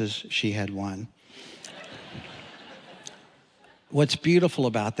 pieces, she had 1. What's beautiful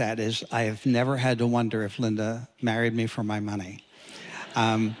about that is I have never had to wonder if Linda married me for my money.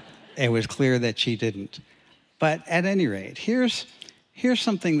 It was clear that she didn't. But at any rate, here's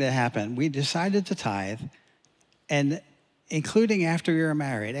something that happened. We decided to tithe, and including after you're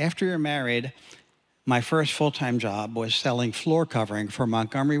married. After you're married, my first full-time job was selling floor covering for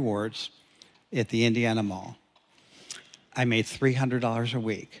Montgomery Wards at the Indiana Mall. I made $300 a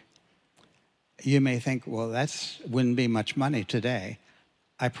week. You may think, well, that wouldn't be much money today.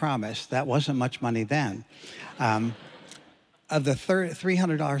 I promise, that wasn't much money then. Of the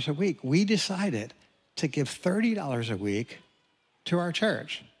 $300 a week, we decided to give $30 a week to our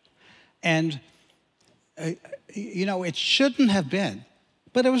church. And, it shouldn't have been,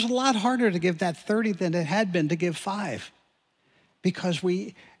 but it was a lot harder to give that 30 than it had been to give 5. Because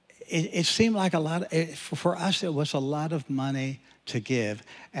it seemed like for us, it was a lot of money to give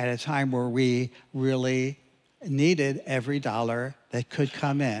at a time where we really needed every dollar that could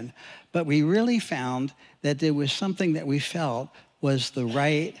come in. But we really found that there was something that we felt was the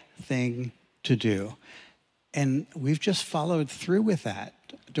right thing to do. And we've just followed through with that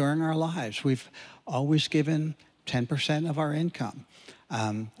during our lives. We've always given 10% of our income,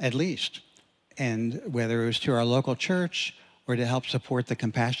 at least. And whether it was to our local church or to help support the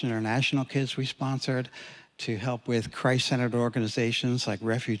Compassion International kids we sponsored, to help with Christ-centered organizations like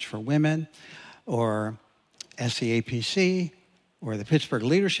Refuge for Women, or SCAPC, or the Pittsburgh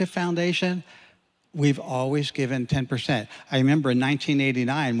Leadership Foundation, we've always given 10%. I remember in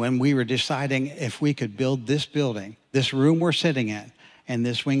 1989 when we were deciding if we could build this building, this room we're sitting in, and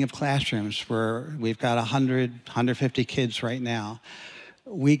this wing of classrooms where we've got 150 kids right now,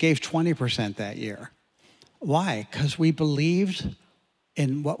 we gave 20% that year. Why? Because we believed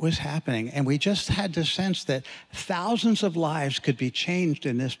in what was happening, and we just had the sense that thousands of lives could be changed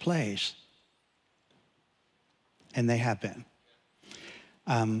in this place. And they have been.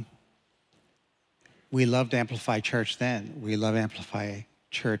 We loved Amplify Church then. We love Amplify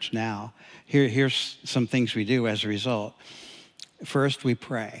Church now. Here's some things we do as a result. First, we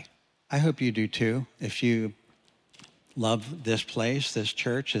pray. I hope you do too. If you love this place, this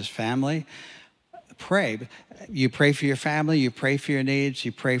church, this family, pray. You pray for your family, you pray for your needs,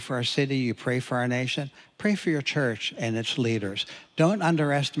 you pray for our city, you pray for our nation. Pray for your church and its leaders. Don't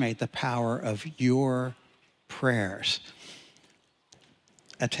underestimate the power of your prayers.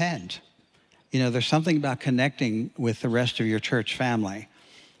 Attend. There's something about connecting with the rest of your church family.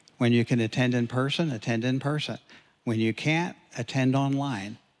 When you can attend in person, attend in person. When you can't, attend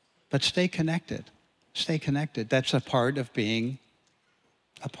online. But stay connected. Stay connected. That's a part of being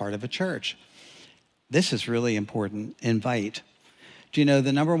a part of a church. This is really important. Invite. Do you know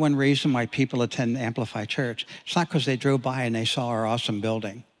the number one reason why people attend Amplify Church? It's not because they drove by and they saw our awesome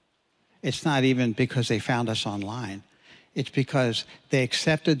building. It's not even because they found us online. It's because they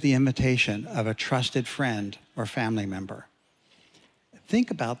accepted the invitation of a trusted friend or family member.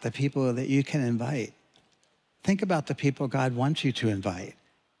 Think about the people that you can invite. Think about the people God wants you to invite.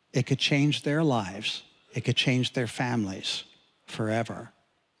 It could change their lives. It could change their families forever.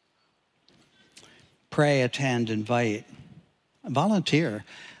 Pray, attend, invite. Volunteer.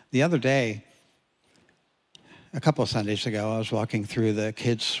 The other day, a couple of Sundays ago, I was walking through the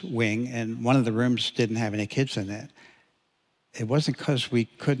kids' wing, and one of the rooms didn't have any kids in it. It wasn't because we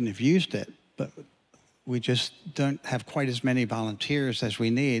couldn't have used it, but we just don't have quite as many volunteers as we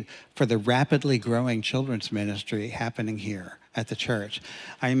need for the rapidly growing children's ministry happening here at the church.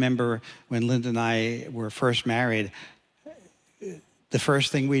 I remember when Linda and I were first married, the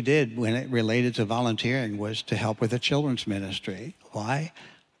first thing we did when it related to volunteering was to help with the children's ministry. Why?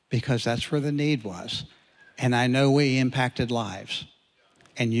 Because that's where the need was. And I know we impacted lives,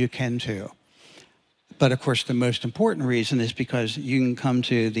 and you can too. But of course, the most important reason is because you can come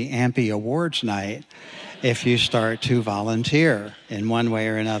to the AMPI Awards night if you start to volunteer in one way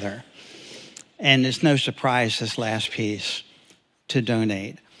or another. And it's no surprise, this last piece, to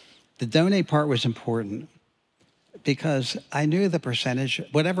donate. The donate part was important. because I knew the percentage,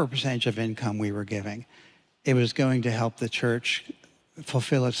 whatever percentage of income we were giving, it was going to help the church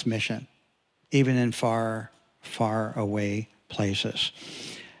fulfill its mission, even in far, far away places.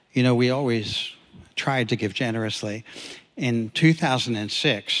 You know, we always tried to give generously. In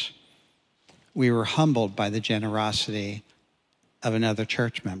 2006, we were humbled by the generosity of another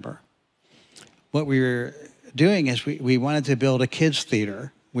church member. What we were doing is we wanted to build a kids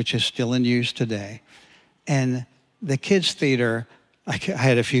theater, which is still in use today. And the kids theater, I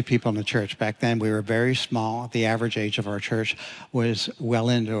had a few people in the church back then. We were very small. The average age of our church was well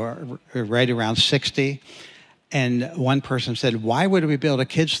into right around 60. And one person said, "Why would we build a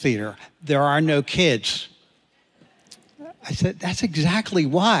kids theater? There are no kids." I said, "That's exactly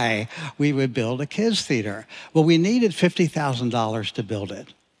why we would build a kids theater." Well, we needed $50,000 to build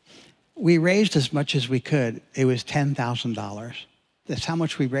it. We raised as much as we could. It was $10,000. That's how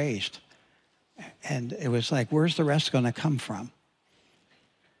much we raised. And it was like, where's the rest going to come from?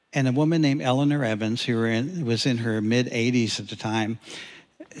 And a woman named Eleanor Evans, who was in her mid-80s at the time,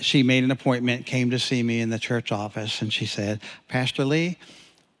 she made an appointment, came to see me in the church office, and she said, "Pastor Lee,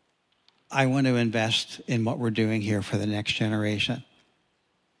 I want to invest in what we're doing here for the next generation."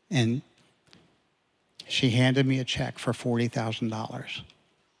 And she handed me a check for $40,000.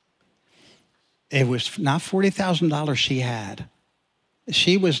 It was not $40,000 she had.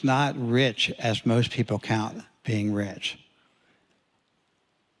 She was not rich as most people count being rich.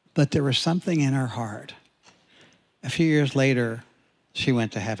 But there was something in her heart. A few years later, she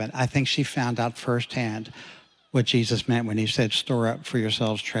went to heaven. I think she found out firsthand what Jesus meant when he said, "Store up for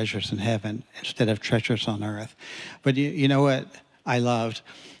yourselves treasures in heaven instead of treasures on earth." But you know what I loved?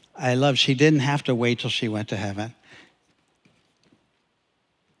 She didn't have to wait till she went to heaven.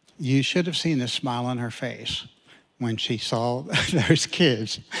 You should have seen the smile on her face when she saw those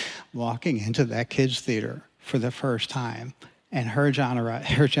kids walking into that kids' theater for the first time, and her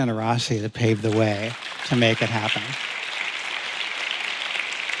generosity to pave the way to make it happen.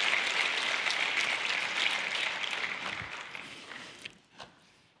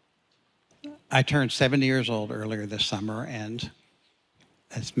 I turned 70 years old earlier this summer, and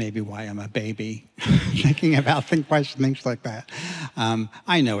that's maybe why I'm a baby, thinking about things like that.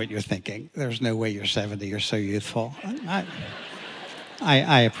 I know what you're thinking. There's no way you're 70. You're so youthful.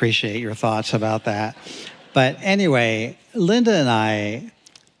 I appreciate your thoughts about that. But anyway, Linda and I,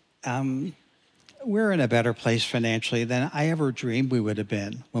 we're in a better place financially than I ever dreamed we would have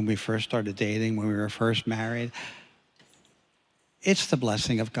been when we first started dating, when we were first married. It's the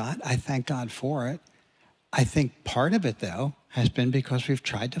blessing of God. I thank God for it. I think part of it, though, has been because we've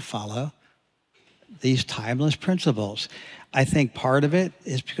tried to follow these timeless principles. I think part of it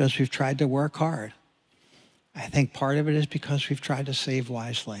is because we've tried to work hard. I think part of it is because we've tried to save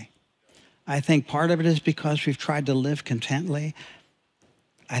wisely. I think part of it is because we've tried to live contently.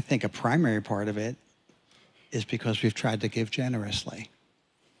 I think a primary part of it is because we've tried to give generously.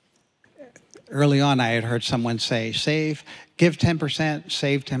 Early on, I had heard someone say, give 10%,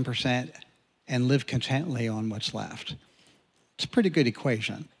 save 10%, and live contently on what's left. It's a pretty good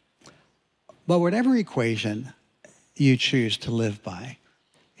equation. But whatever equation you choose to live by,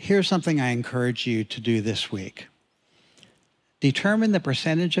 here's something I encourage you to do this week. Determine the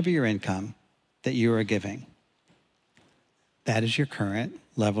percentage of your income that you are giving. That is your current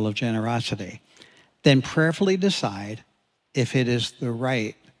level of generosity. Then prayerfully decide if it is the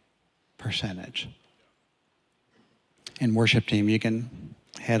right percentage. And worship team, you can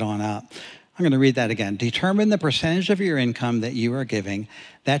head on up. I'm going to read that again. Determine the percentage of your income that you are giving.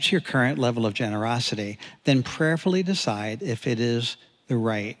 That's your current level of generosity. Then prayerfully decide if it is the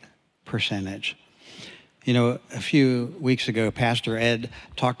right percentage. You know, a few weeks ago, Pastor Ed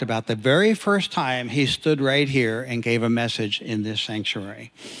talked about the very first time he stood right here and gave a message in this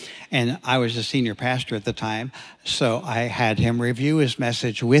sanctuary. And I was the senior pastor at the time, so I had him review his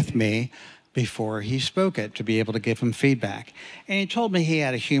message with me before he spoke it to be able to give him feedback. And he told me he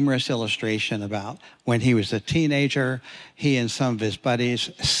had a humorous illustration about when he was a teenager, he and some of his buddies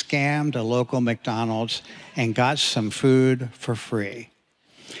scammed a local McDonald's and got some food for free.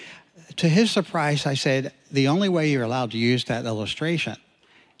 To his surprise, I said, the only way you're allowed to use that illustration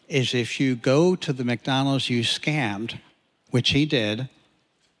is if you go to the McDonald's you scammed, which he did,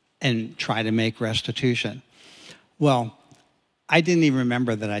 and try to make restitution. Well, I didn't even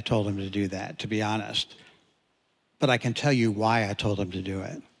remember that I told him to do that, to be honest. But I can tell you why I told him to do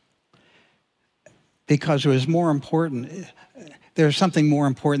it. Because it was more important, there's something more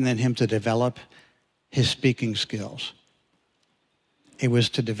important than him to develop his speaking skills. It was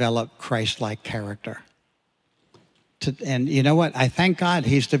to develop Christ-like character. And you know what? I thank God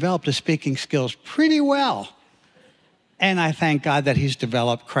he's developed his speaking skills pretty well. And I thank God that he's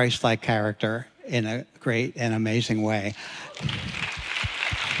developed Christ-like character in a great and amazing way.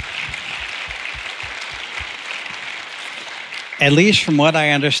 At least from what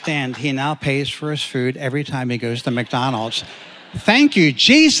I understand, he now pays for his food every time he goes to McDonald's. Thank you,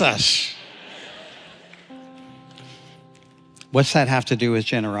 Jesus. What's that have to do with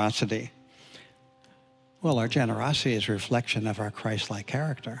generosity? Well, our generosity is a reflection of our Christ-like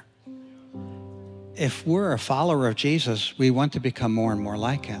character. If we're a follower of Jesus, we want to become more and more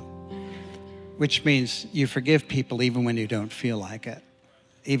like him, which means you forgive people even when you don't feel like it,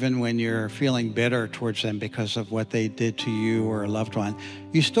 even when you're feeling bitter towards them because of what they did to you or a loved one.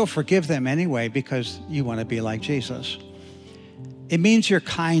 You still forgive them anyway because you want to be like Jesus. It means you're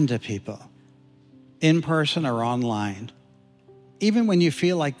kind to people, in person or online. Even when you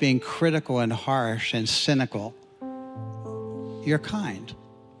feel like being critical and harsh and cynical, you're kind.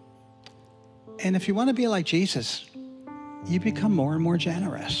 And if you want to be like Jesus, you become more and more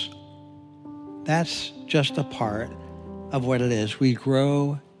generous. That's just a part of what it is. We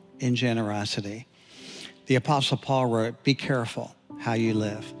grow in generosity. The Apostle Paul wrote, "Be careful how you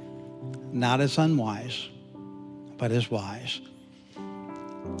live, not as unwise, but as wise."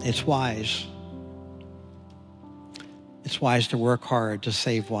 It's wise. It's wise to work hard, to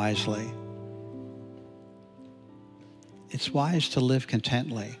save wisely. It's wise to live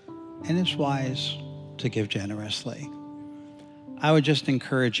contently, and it's wise to give generously. I would just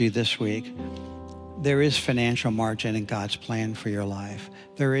encourage you this week, there is financial margin in God's plan for your life.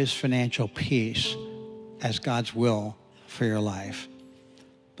 There is financial peace as God's will for your life.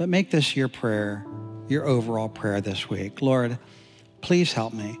 But make this your prayer, your overall prayer this week. Lord, please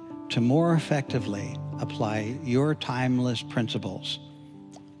help me to more effectively apply your timeless principles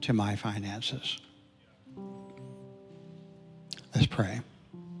to my finances. Let's pray.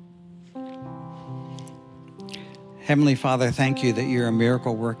 Heavenly Father, thank you that you're a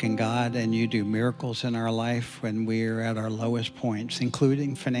miracle-working God and you do miracles in our life when we're at our lowest points,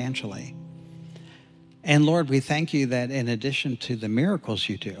 including financially. And Lord, we thank you that in addition to the miracles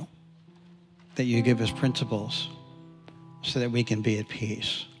you do, that you give us principles so that we can be at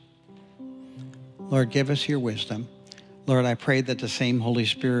peace. Lord, give us your wisdom. Lord, I pray that the same Holy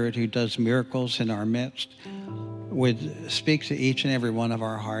Spirit who does miracles in our midst would speak to each and every one of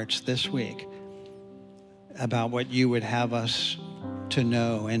our hearts this week about what you would have us to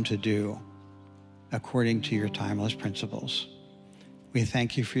know and to do according to your timeless principles. We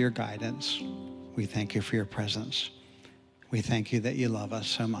thank you for your guidance. We thank you for your presence. We thank you that you love us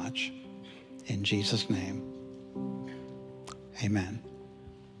so much. In Jesus' name, amen.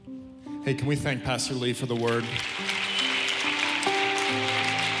 Hey, can we thank Pastor Lee for the word?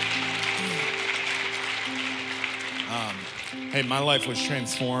 Hey, my life was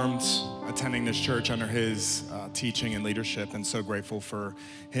transformed attending this church under his teaching and leadership, and so grateful for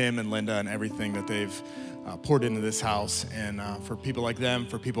him and Linda and everything that they've poured into this house. And for people like them,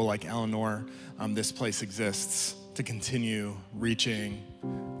 for people like Eleanor, this place exists to continue reaching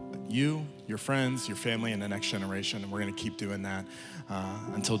you, your friends, your family, and the next generation. And we're going to keep doing that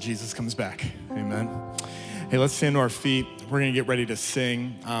until Jesus comes back. Amen. Hey, let's stand to our feet. We're going to get ready to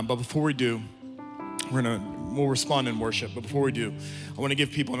sing. But before we do, we'll respond in worship. But before we do, I want to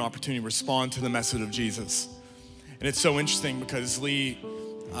give people an opportunity to respond to the message of Jesus. And it's so interesting because Lee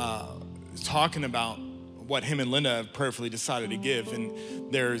is talking about what him and Linda have prayerfully decided to give. And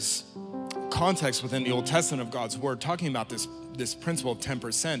there's context within the Old Testament of God's word talking about this principle of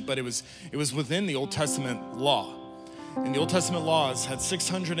 10%, but it was within the Old Testament law. And the Old Testament laws had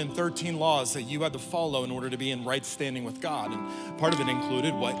 613 laws that you had to follow in order to be in right standing with God. And part of it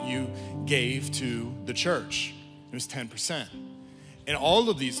included what you gave to the church. It was 10%. And all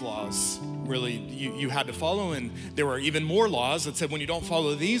of these laws, really, you had to follow. And there were even more laws that said when you don't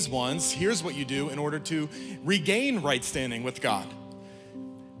follow these ones, here's what you do in order to regain right standing with God.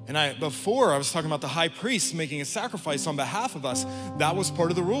 And before I was talking about the high priest making a sacrifice on behalf of us. That was part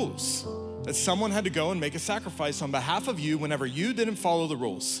of the rules. That someone had to go and make a sacrifice on behalf of you whenever you didn't follow the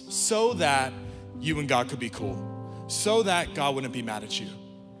rules, so that you and God could be cool, so that God wouldn't be mad at you.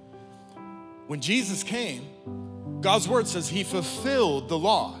 When Jesus came, God's word says he fulfilled the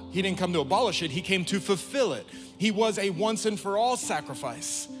law. He didn't come to abolish it, he came to fulfill it. He was a once and for all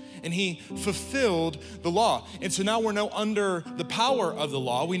sacrifice, and he fulfilled the law. And so now we're no under the power of the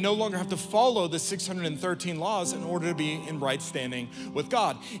law. We no longer have to follow the 613 laws in order to be in right standing with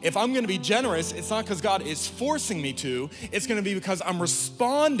God. If I'm gonna be generous, it's not because God is forcing me to, it's gonna be because I'm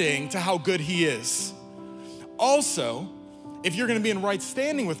responding to how good he is. Also, if you're gonna be in right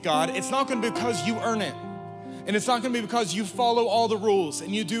standing with God, it's not gonna be because you earn it. And it's not gonna be because you follow all the rules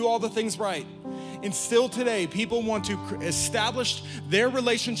and you do all the things right. And still today, people want to establish their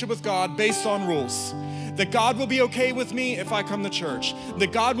relationship with God based on rules. That God will be okay with me if I come to church.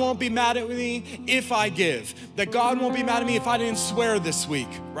 That God won't be mad at me if I give. That God won't be mad at me if I didn't swear this week,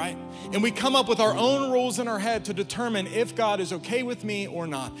 right? And we come up with our own rules in our head to determine if God is okay with me or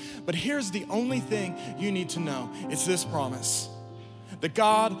not. But here's the only thing you need to know. It's this promise. That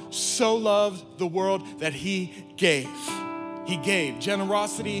God so loved the world that he gave. He gave.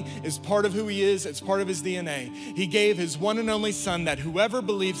 Generosity is part of who he is. It's part of his DNA. He gave his one and only son that whoever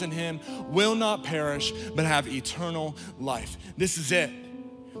believes in him will not perish, but have eternal life. This is it.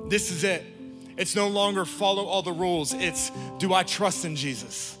 This is it. It's no longer follow all the rules. It's, do I trust in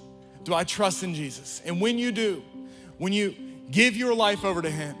Jesus? Do I trust in Jesus? And when you do, when you give your life over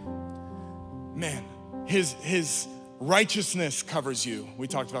to him, man, his righteousness covers you. We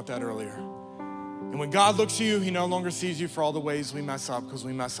talked about that earlier. And when God looks at you, he no longer sees you for all the ways we mess up, because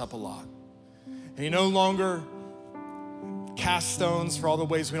we mess up a lot. And he no longer casts stones for all the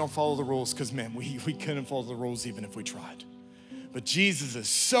ways we don't follow the rules, because man, we couldn't follow the rules even if we tried. But Jesus is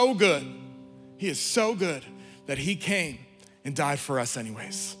so good. He is so good that he came and died for us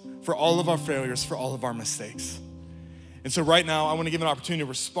anyways, for all of our failures, for all of our mistakes. And so right now, I want to give an opportunity to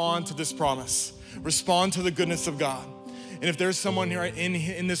respond to this promise, respond to the goodness of God. And if there's someone here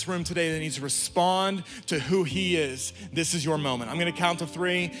in this room today that needs to respond to who he is, this is your moment. I'm gonna count to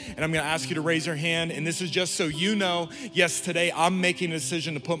 3, and I'm gonna ask you to raise your hand. And this is just so you know, yes, today I'm making a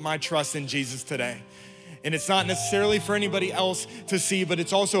decision to put my trust in Jesus today. And it's not necessarily for anybody else to see, but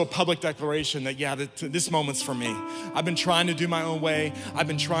it's also a public declaration that, yeah, this moment's for me. I've been trying to do my own way. I've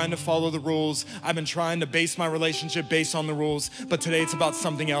been trying to follow the rules. I've been trying to base my relationship based on the rules. But today it's about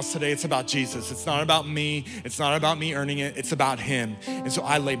something else. Today it's about Jesus. It's not about me. It's not about me earning it. It's about him. And so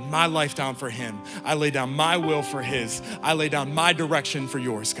I lay my life down for him. I lay down my will for his. I lay down my direction for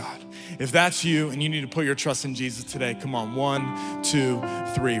yours, God. If that's you and you need to put your trust in Jesus today, come on, 1, 2,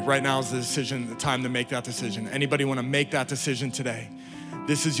 3. Right now is the decision, the time to make that decision. Anybody want to make that decision today?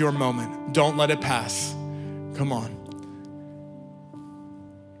 This is your moment. Don't let it pass. Come on.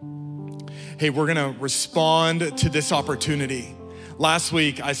 Hey, we're gonna respond to this opportunity. Last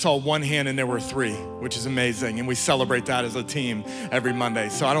week, I saw one hand and there were 3, which is amazing. And we celebrate that as a team every Monday.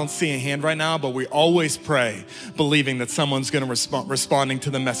 So I don't see a hand right now, but we always pray, believing that someone's gonna responding to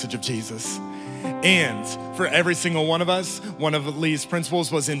the message of Jesus. And for every single one of us, one of Lee's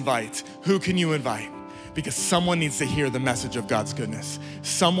principles was invite. Who can you invite? Because someone needs to hear the message of God's goodness.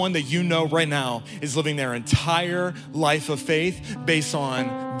 Someone that you know right now is living their entire life of faith based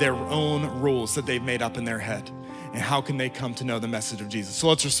on their own rules that they've made up in their head. And how can they come to know the message of Jesus? So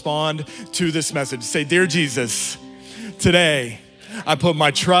let's respond to this message. Say, dear Jesus, today I put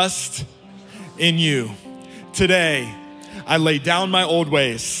my trust in you. Today I lay down my old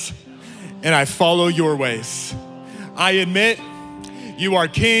ways and I follow your ways. I admit you are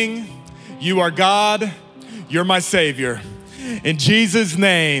King, you are God, you're my Savior. In Jesus'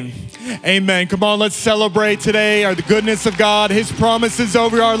 name, amen. Come on, let's celebrate today the goodness of God, his promises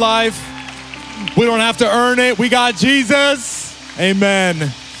over our life. We don't have to earn it. We got Jesus.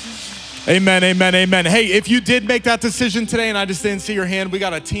 Amen. Amen, amen, amen. Hey, if you did make that decision today and I just didn't see your hand, we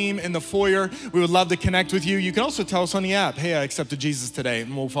got a team in the foyer. We would love to connect with you. You can also tell us on the app, hey, I accepted Jesus today,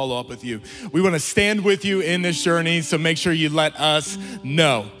 and we'll follow up with you. We want to stand with you in this journey, so make sure you let us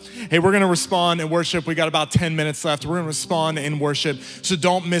know. Hey, we're going to respond in worship. We got about 10 minutes left. We're going to respond in worship, so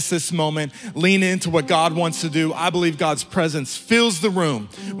don't miss this moment. Lean into what God wants to do. I believe God's presence fills the room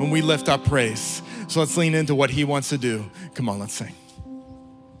when we lift up praise. So let's lean into what he wants to do. Come on, let's sing.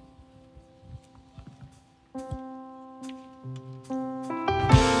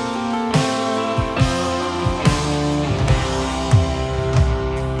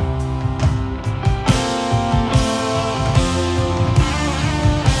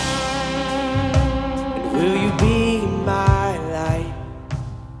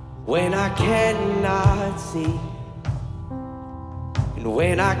 When I cannot see, and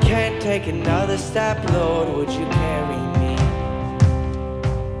when I can't take another step, Lord, would you carry me?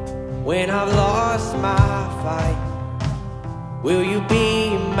 When I've lost my fight, will you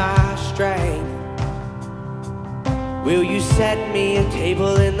be my strength? Will you set me a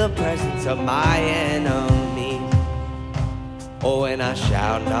table in the presence of my enemies? Oh, and I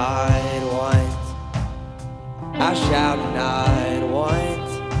shall not want, I shall not want.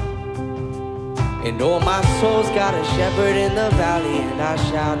 And oh, my soul's got a shepherd in the valley, and I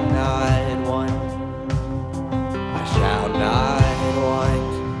shall not want, I shall not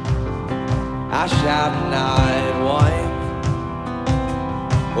want, I shall not want.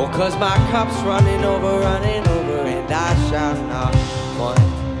 Oh, 'cause my cup's running over, and I shall not want.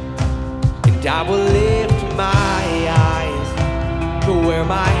 And And I will lift my eyes to where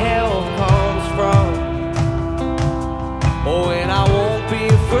my help comes from. Oh, and I won't be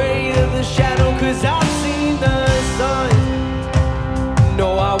afraid of the shadow, 'cause I've seen the sun.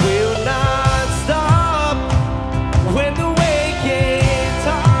 No, I will not stop when the way gets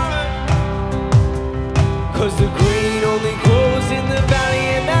hard, 'cause the green only grows in the valley,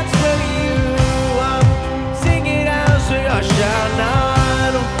 and that's where you are. Sing it out, say I shall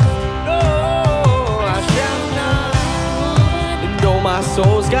not, no, I shall not. And know my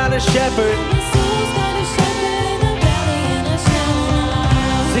soul's got a shepherd.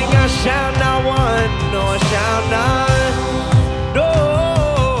 Sing I shall not want, no, I shall not, no,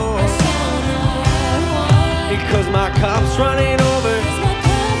 because my cup's running over.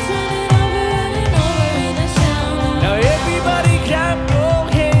 Now everybody clap your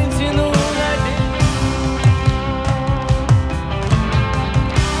hands in the room like this.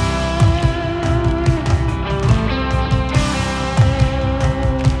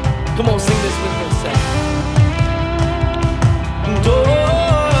 Come on, sing this with me a second.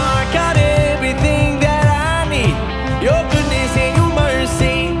 I got everything that I need. Your goodness and your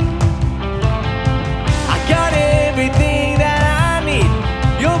mercy. I got everything that I need.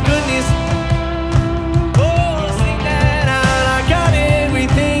 Your goodness. Oh, sing that out. I got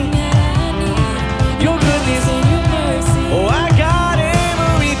everything. Your goodness and your mercy. Oh, I got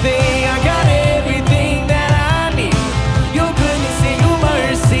everything. I got everything that I need. Your goodness and your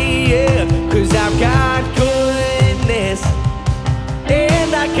mercy, yeah. 'Cause I've got goodness and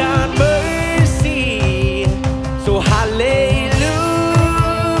I got mercy. So hallelujah,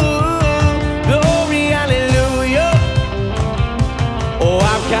 glory, hallelujah. Oh,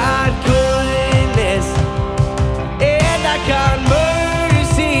 I've got goodness and I got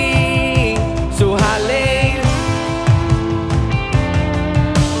mercy. So hallelujah.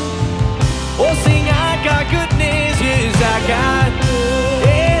 Oh, sing I got goodness, yes I got,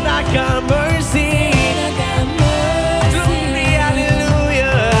 and I got mercy. Glory,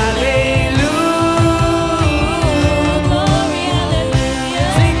 hallelujah, hallelujah.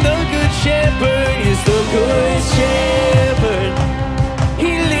 Sing the good shepherd is the good shepherd.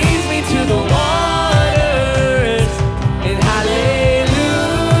 He leads me to the waters. And hallelujah,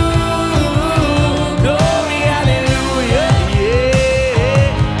 glory, hallelujah, yeah.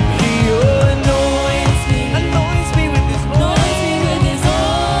 He anoints me with his oil.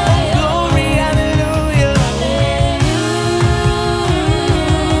 Glory, hallelujah.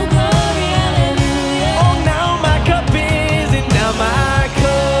 Oh, now my cup is, and now my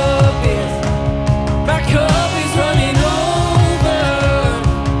cup is running over.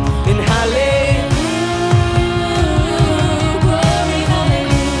 And hallelujah,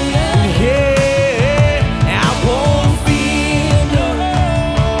 yeah. I won't fear no,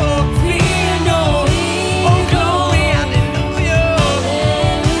 oh glory, hallelujah.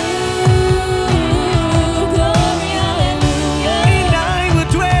 And I will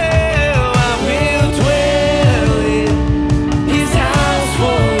dwell in his house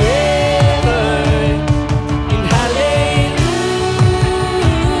forever. And hallelujah,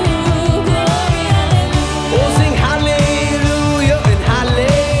 oh sing hallelujah and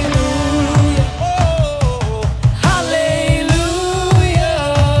hallelujah, oh hallelujah,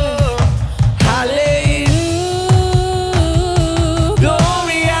 hallelujah,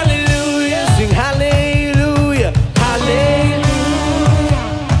 glory, hallelujah, sing hallelujah, hallelujah,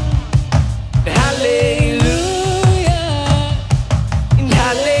 hallelujah, and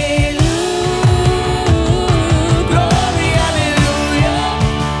hallelujah, glory, hallelujah,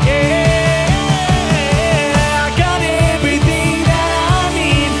 yeah. I got everything that I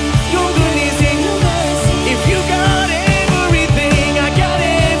need. Your goodness and your mercy. If you got everything, I got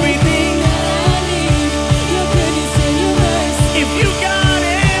everything that I need. Your goodness and your mercy. If you got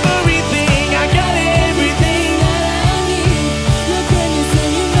everything, I got everything that I need. Your goodness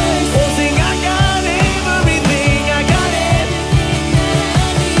and your mercy. Oh, sing I got everything, I got everything that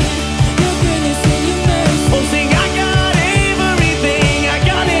I need. Your goodness and your mercy. Oh, sing I got everything, I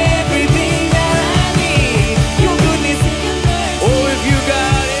got everything that I need. Your goodness and your mercy. Oh, if you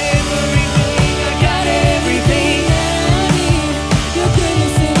got everything, I got everything that I need. Your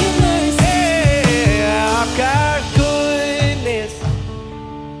goodness and your mercy. Yeah, I've got goodness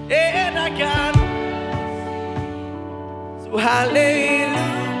and I got, so hallelujah,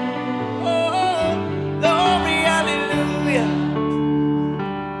 oh glory, hallelujah.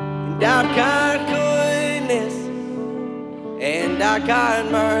 And I've got goodness and I got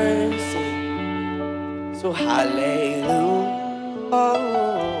mercy. So hallelujah,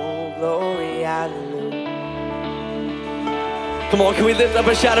 oh glory, hallelujah. Come on, can we lift up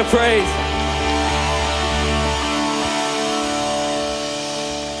a shout of praise?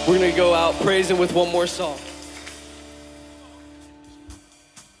 We're gonna go out praising with one more song.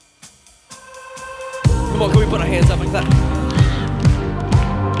 Come on, can we put our hands up like that?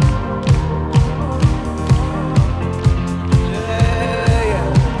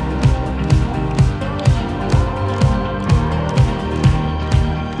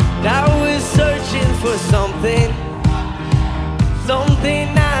 I was searching for something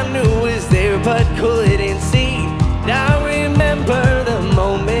I knew was there but couldn't see. I remember the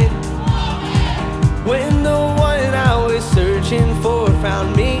moment when the one I was searching for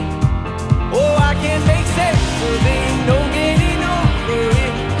found me. Oh, I can't make sense of it, no getting over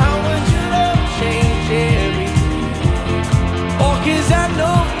it. How much your love changed everything. Oh, 'cause I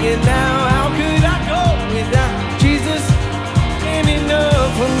know you now. How could I go without Jesus ain't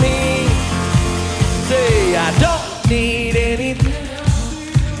enough for me? Say I don't need anything,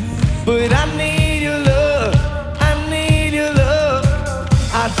 but I need your love. I need your love.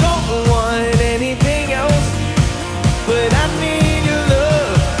 I don't want anything else, but I need your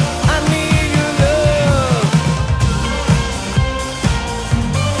love. I need your love.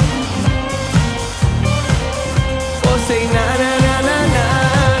 Oh, say na na na na na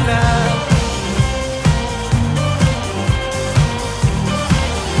na.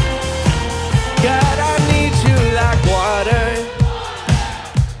 God, I need you like water.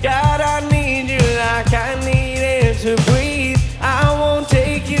 God, I need you like I need air to breathe. I won't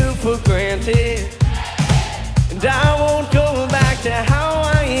take you for granted, and I won't go back to how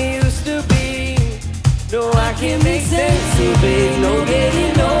I used to be. No, I can't make sense of it, no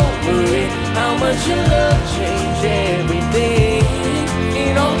getting over it. How much your love changed everything.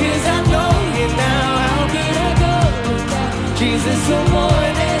 You know, 'cause I know you now. How could I go without Jesus? So more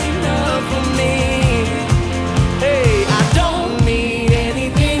than enough for me. Hey, I don't need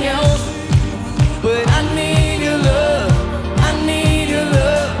anything else, but I need your love. I need your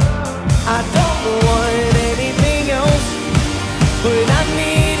love. I don't want anything else, but I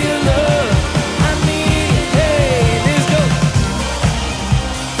need your love. I need, hey, let's go.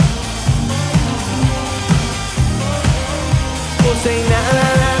 Oh, say na na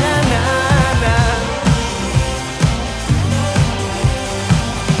na na na na.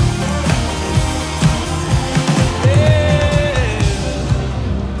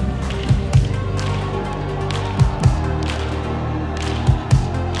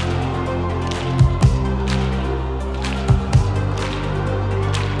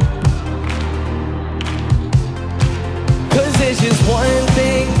 Cause there's just one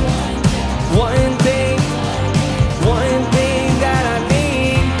thing that I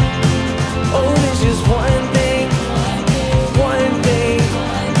need. Oh, there's just one thing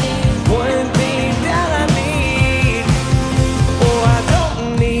that I need. Oh, I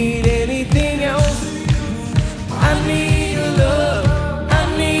don't need anything else. I need your love. I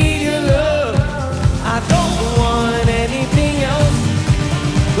need your love. I don't want anything else,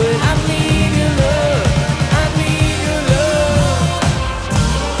 but I need your love. I need your love.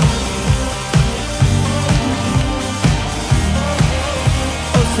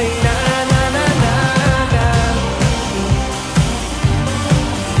 Oh, say na na na na na.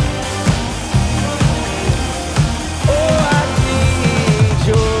 Oh, I need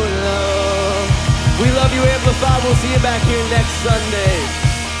your love. We love you, Amplify. We'll see you back here next Sunday.